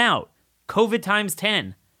will come out. COVID times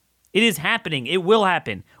 10. It is happening. It will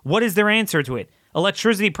happen. What is their answer to it?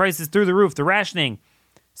 Electricity prices through the roof. The rationing.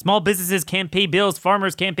 Small businesses can't pay bills.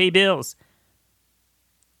 Farmers can't pay bills.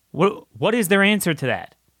 What is their answer to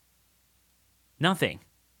that? Nothing.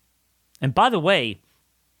 And by the way,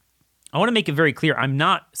 I want to make it very clear. I'm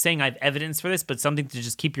not saying I have evidence for this, but something to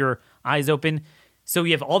just keep your eyes open. So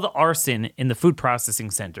you have all the arson in the food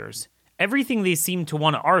processing centers. Everything they seem to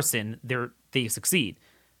want to arson, they succeed.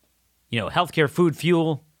 Healthcare, food,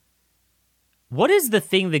 fuel. What is the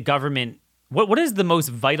thing the government, what is the most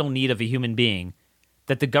vital need of a human being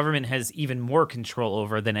that the government has even more control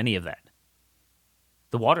over than any of that?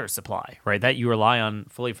 The water supply, right? That you rely on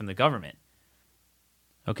fully from the government.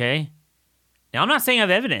 Okay? Now, I'm not saying I have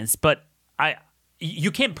evidence, but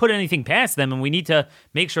you can't put anything past them, and we need to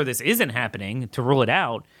make sure this isn't happening to rule it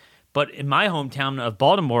out. But in my hometown of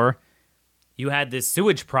Baltimore, you had this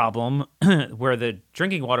sewage problem where the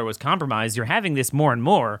drinking water was compromised. You're having this more and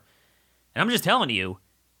more. And I'm just telling you,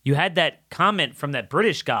 you had that comment from that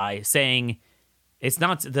British guy saying it's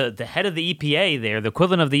not the head of the EPA there, the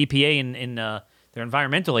equivalent of the EPA in their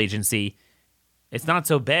environmental agency. It's not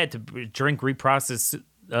so bad to drink reprocessed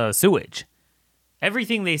sewage.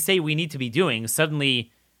 Everything they say we need to be doing,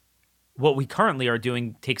 suddenly what we currently are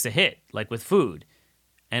doing takes a hit, like with food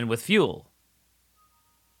and with fuel.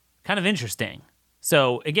 Kind of interesting.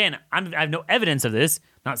 So again, I have no evidence of this.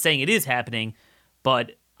 Not saying it is happening,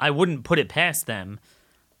 but I wouldn't put it past them.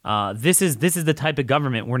 This is the type of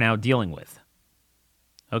government we're now dealing with.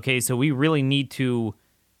 Okay, so we really need to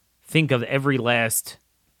think of every last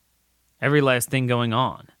thing going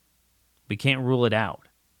on. We can't rule it out.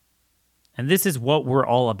 And this is what we're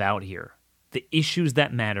all about here. The issues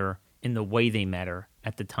that matter in the way they matter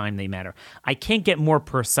at the time they matter. I can't get more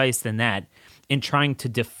precise than that in trying to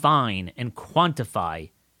define and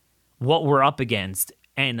quantify what we're up against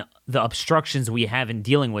and the obstructions we have in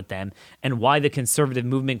dealing with them and why the conservative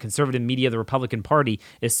movement, conservative media, the Republican Party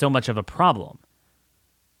is so much of a problem.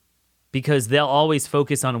 Because they'll always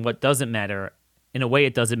focus on what doesn't matter. In a way,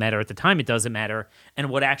 it doesn't matter. At the time, it doesn't matter. And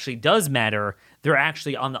what actually does matter, they're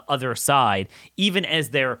actually on the other side, even as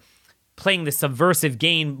they're playing the subversive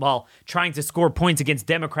game while trying to score points against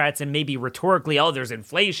Democrats and maybe rhetorically, oh, there's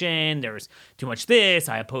inflation, there's too much this,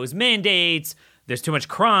 I oppose mandates, there's too much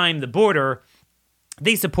crime, the border.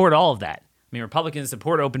 They support all of that. I mean, Republicans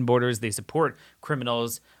support open borders. They support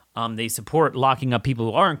criminals. They support locking up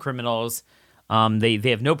people who aren't criminals. They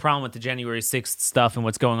have no problem with the January 6th stuff and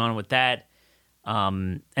what's going on with that.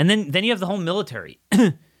 And then you have the whole military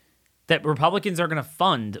that Republicans are going to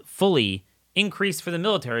fund fully, increase for the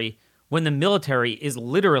military, when the military is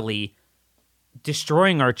literally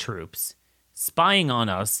destroying our troops, spying on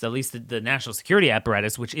us, at least the national security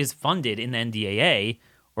apparatus, which is funded in the NDAA,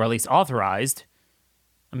 or at least authorized.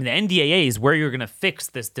 I mean, the NDAA is where you're going to fix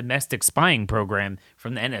this domestic spying program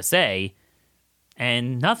from the NSA,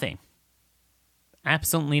 and nothing.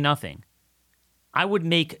 Absolutely nothing. I would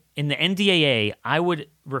make, in the NDAA, I would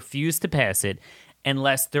refuse to pass it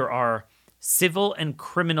unless there are civil and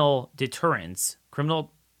criminal deterrents,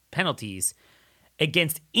 criminal penalties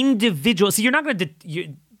against individuals. So you're not going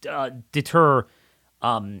to deter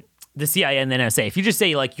the CIA and the NSA. If you just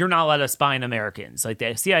say, like, you're not allowed to spy on Americans, like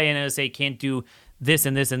the CIA and NSA can't do this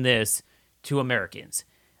and this and this to Americans,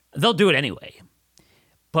 they'll do it anyway.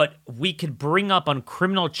 But we could bring up on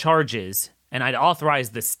criminal charges, and I'd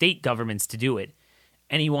authorize the state governments to do it,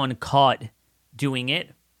 anyone caught doing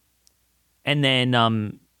it, and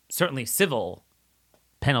then certainly civil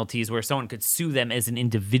penalties where someone could sue them as an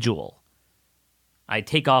individual. I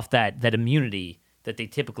take off that immunity that they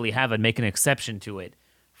typically have and make an exception to it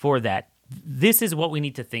for that. This is what we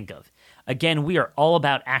need to think of. Again, we are all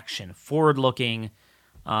about action, forward-looking,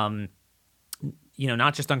 not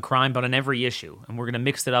just on crime, but on every issue. And we're going to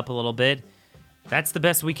mix it up a little bit. That's the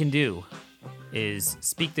best we can do, is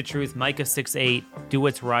speak the truth, Micah 6:8, do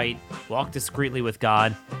what's right, walk discreetly with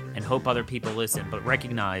God, and hope other people listen. But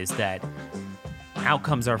recognize that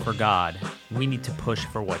outcomes are for God. We need to push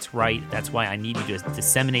for what's right. That's why I need you to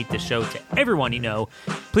disseminate the show to everyone you know.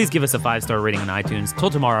 Please give us a 5-star rating on iTunes.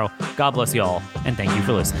 Till tomorrow, God bless you all, and thank you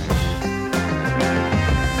for listening.